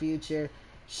out to Future.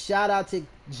 Shout out to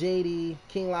JD,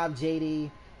 King Live JD.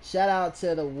 Shout out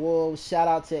to the Wolves. Shout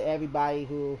out to everybody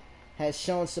who has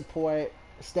shown support.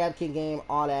 Step King Game,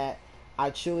 all that.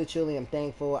 I truly, truly am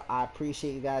thankful. I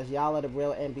appreciate you guys. Y'all are the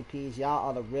real MVPs. Y'all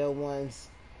are the real ones.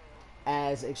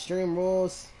 As Extreme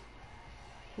Rules.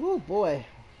 Woo, boy.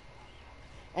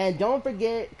 And don't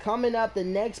forget, coming up, the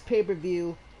next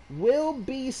pay-per-view will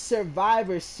be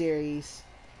Survivor Series.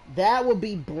 That will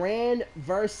be brand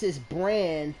versus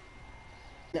brand.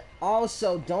 And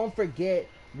also, don't forget,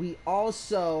 we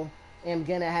also am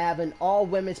going to have an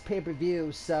all-women's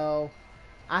pay-per-view. So,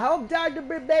 I hope Dr.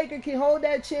 Britt Baker can hold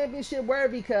that championship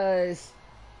word because,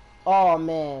 oh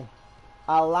man,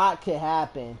 a lot could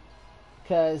happen.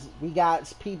 Because we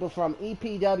got people from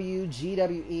EPW,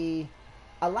 GWE.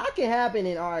 A lot can happen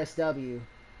in RSW.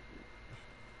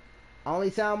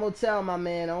 Only time will tell, my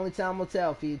man. Only time will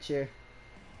tell, Future.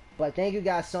 But thank you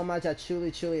guys so much. I truly,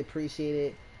 truly appreciate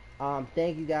it.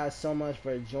 Thank you guys so much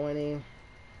for joining.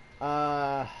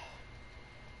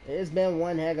 It's been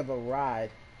one heck of a ride.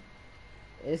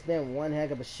 It's been one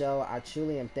heck of a show. I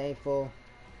truly am thankful.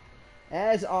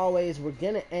 As always, we're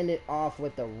going to end it off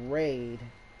with a raid.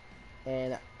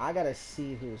 And I got to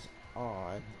see who's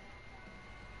on.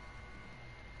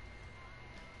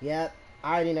 Yep,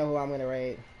 I already know who I'm going to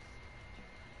raid.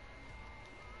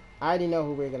 I already know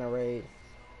who we're going to raid.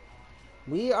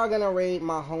 We are going to raid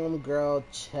my homegirl,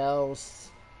 Chelsea.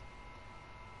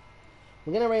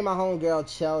 We're going to raid my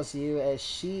homegirl, Chelsea, as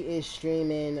she is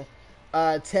streaming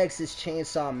Texas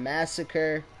Chainsaw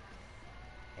Massacre.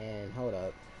 And hold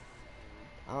up.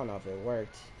 I don't know if it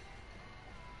worked.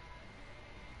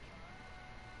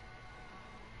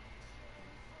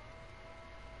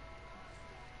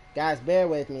 Guys, bear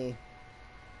with me.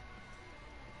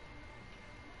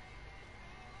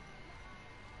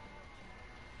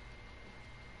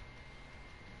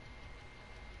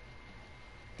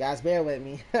 Guys, bear with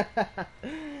me.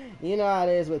 You know how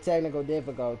it is with technical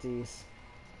difficulties.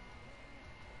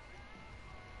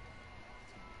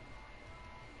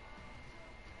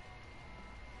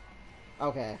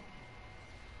 Okay.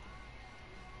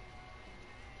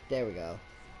 There we go.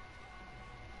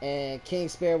 And King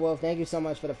Spearwolf, thank you so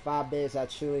much for the 5 bits. I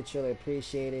truly, truly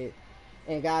appreciate it.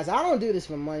 And guys, I don't do this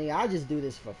for money. I just do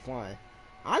this for fun.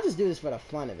 I just do this for the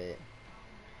fun of it.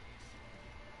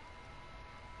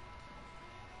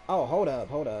 Oh, hold up,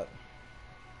 hold up.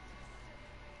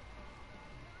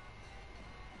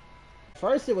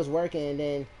 First it was working, and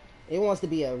then it wants to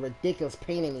be a ridiculous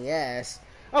pain in the ass.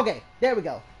 Okay, there we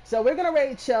go. So we're gonna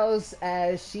raid Chels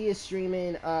as she is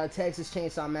streaming Texas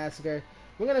Chainsaw Massacre.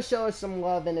 We're gonna show her some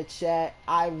love in the chat.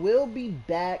 I will be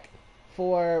back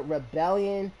for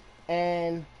Rebellion,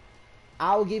 and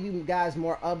I will give you guys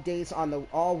more updates on the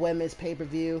all women's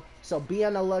pay-per-view. So be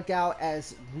on the lookout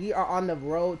as we are on the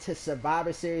road to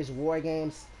Survivor Series War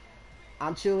Games.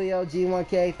 I'm Chulio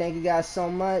G1K. Thank you guys so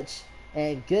much.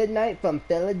 And good night from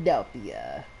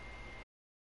Philadelphia.